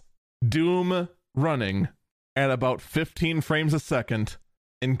 Yes, Doom running at about 15 frames a second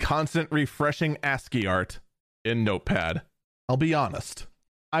in constant refreshing ASCII art in Notepad. I'll be honest.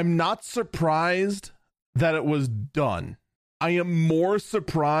 I'm not surprised that it was done. I am more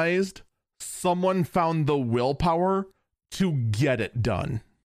surprised someone found the willpower to get it done.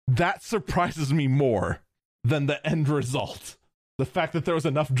 That surprises me more than the end result. The fact that there was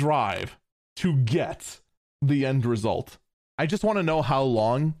enough drive to get the end result. I just want to know how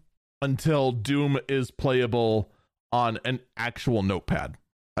long until Doom is playable on an actual notepad.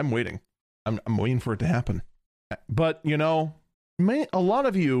 I'm waiting. I'm waiting for it to happen. But, you know, a lot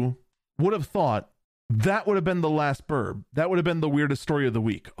of you would have thought that would have been the last burb. That would have been the weirdest story of the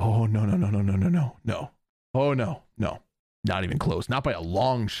week. Oh, no. Oh, no. Not even close. Not by a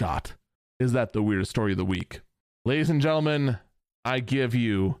long shot. Is that the weirdest story of the week? Ladies and gentlemen, I give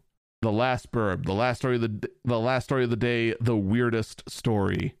you the last burb, the last story of the day, the weirdest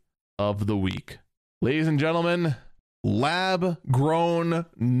story of the week. Ladies and gentlemen, lab-grown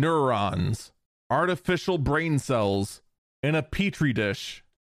neurons, artificial brain cells in a petri dish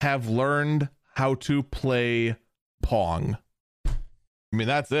have learned how to play Pong. I mean,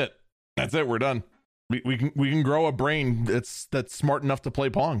 that's it. We're done. We can grow a brain that's smart enough to play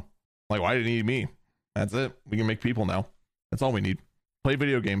Pong. Like, why did he need me? That's it. We can make people now. That's all we need. Play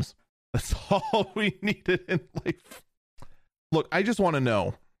video games. That's all we needed in life. Look, I just want to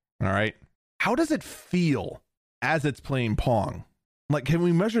know, all right, how does it feel as it's playing Pong? Like, can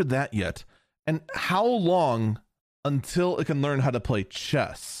we measure that yet? And how long until it can learn how to play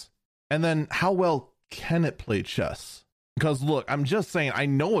chess? And then how well can it play chess? Because look, I'm just saying, I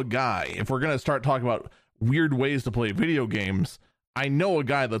know a guy, if we're going to start talking about weird ways to play video games, I know a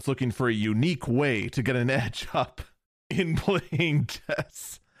guy that's looking for a unique way to get an edge up in playing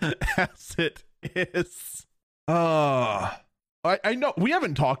chess as it is. I know we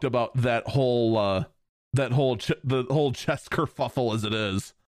haven't talked about the whole chess kerfuffle as it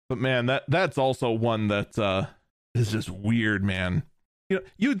is, but man, that's also one that is just weird, man. You know,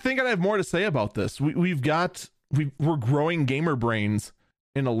 you'd think I'd have more to say about this. We're growing gamer brains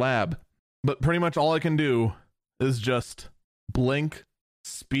in a lab, but pretty much all I can do is just blink,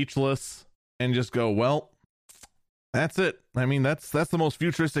 speechless, and just go, well, that's it. I mean, that's the most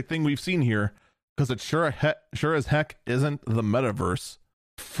futuristic thing we've seen here, because it sure as heck isn't the metaverse.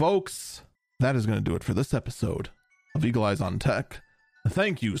 Folks, that is going to do it for this episode of Eagle Eyes on Tech.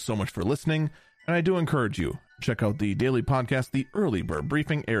 Thank you so much for listening, and I do encourage you, check out the daily podcast. The Early Bird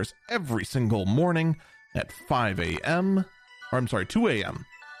Briefing airs every single morning at 5 a.m. Or I'm sorry, 2 a.m.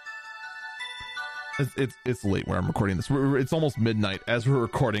 It's late when I'm recording this. It's almost midnight as we're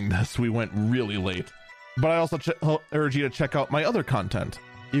recording this. We went really late. But I also urge you to check out my other content,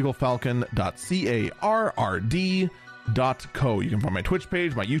 eaglefalcon.carrd.co. You can find my Twitch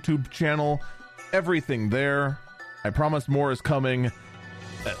page, my YouTube channel, everything there. I promise more is coming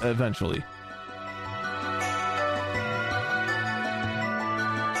eventually.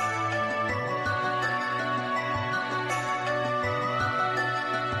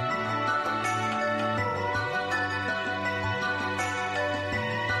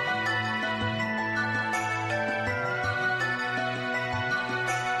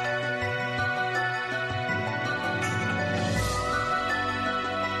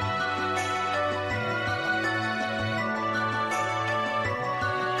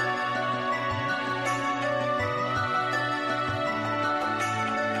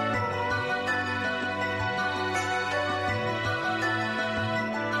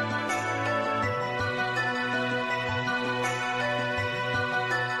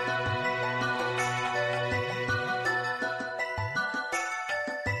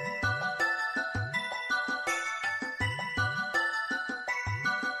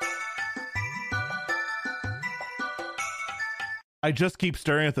 I just keep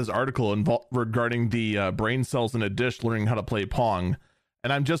staring at this article regarding the brain cells in a dish learning how to play Pong,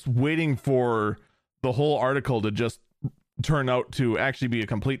 and I'm just waiting for the whole article to just turn out to actually be a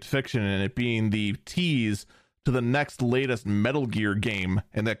complete fiction, and it being the tease to the next latest Metal Gear game,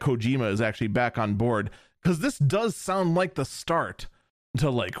 and that Kojima is actually back on board, because this does sound like the start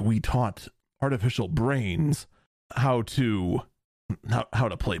to, like, we taught artificial brains how to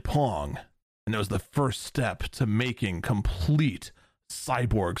play Pong. And it was the first step to making complete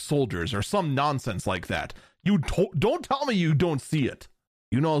cyborg soldiers or some nonsense like that. You don't tell me you don't see it.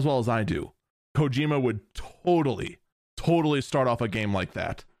 You know as well as I do. Kojima would totally start off a game like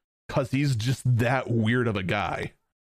that, because he's just that weird of a guy.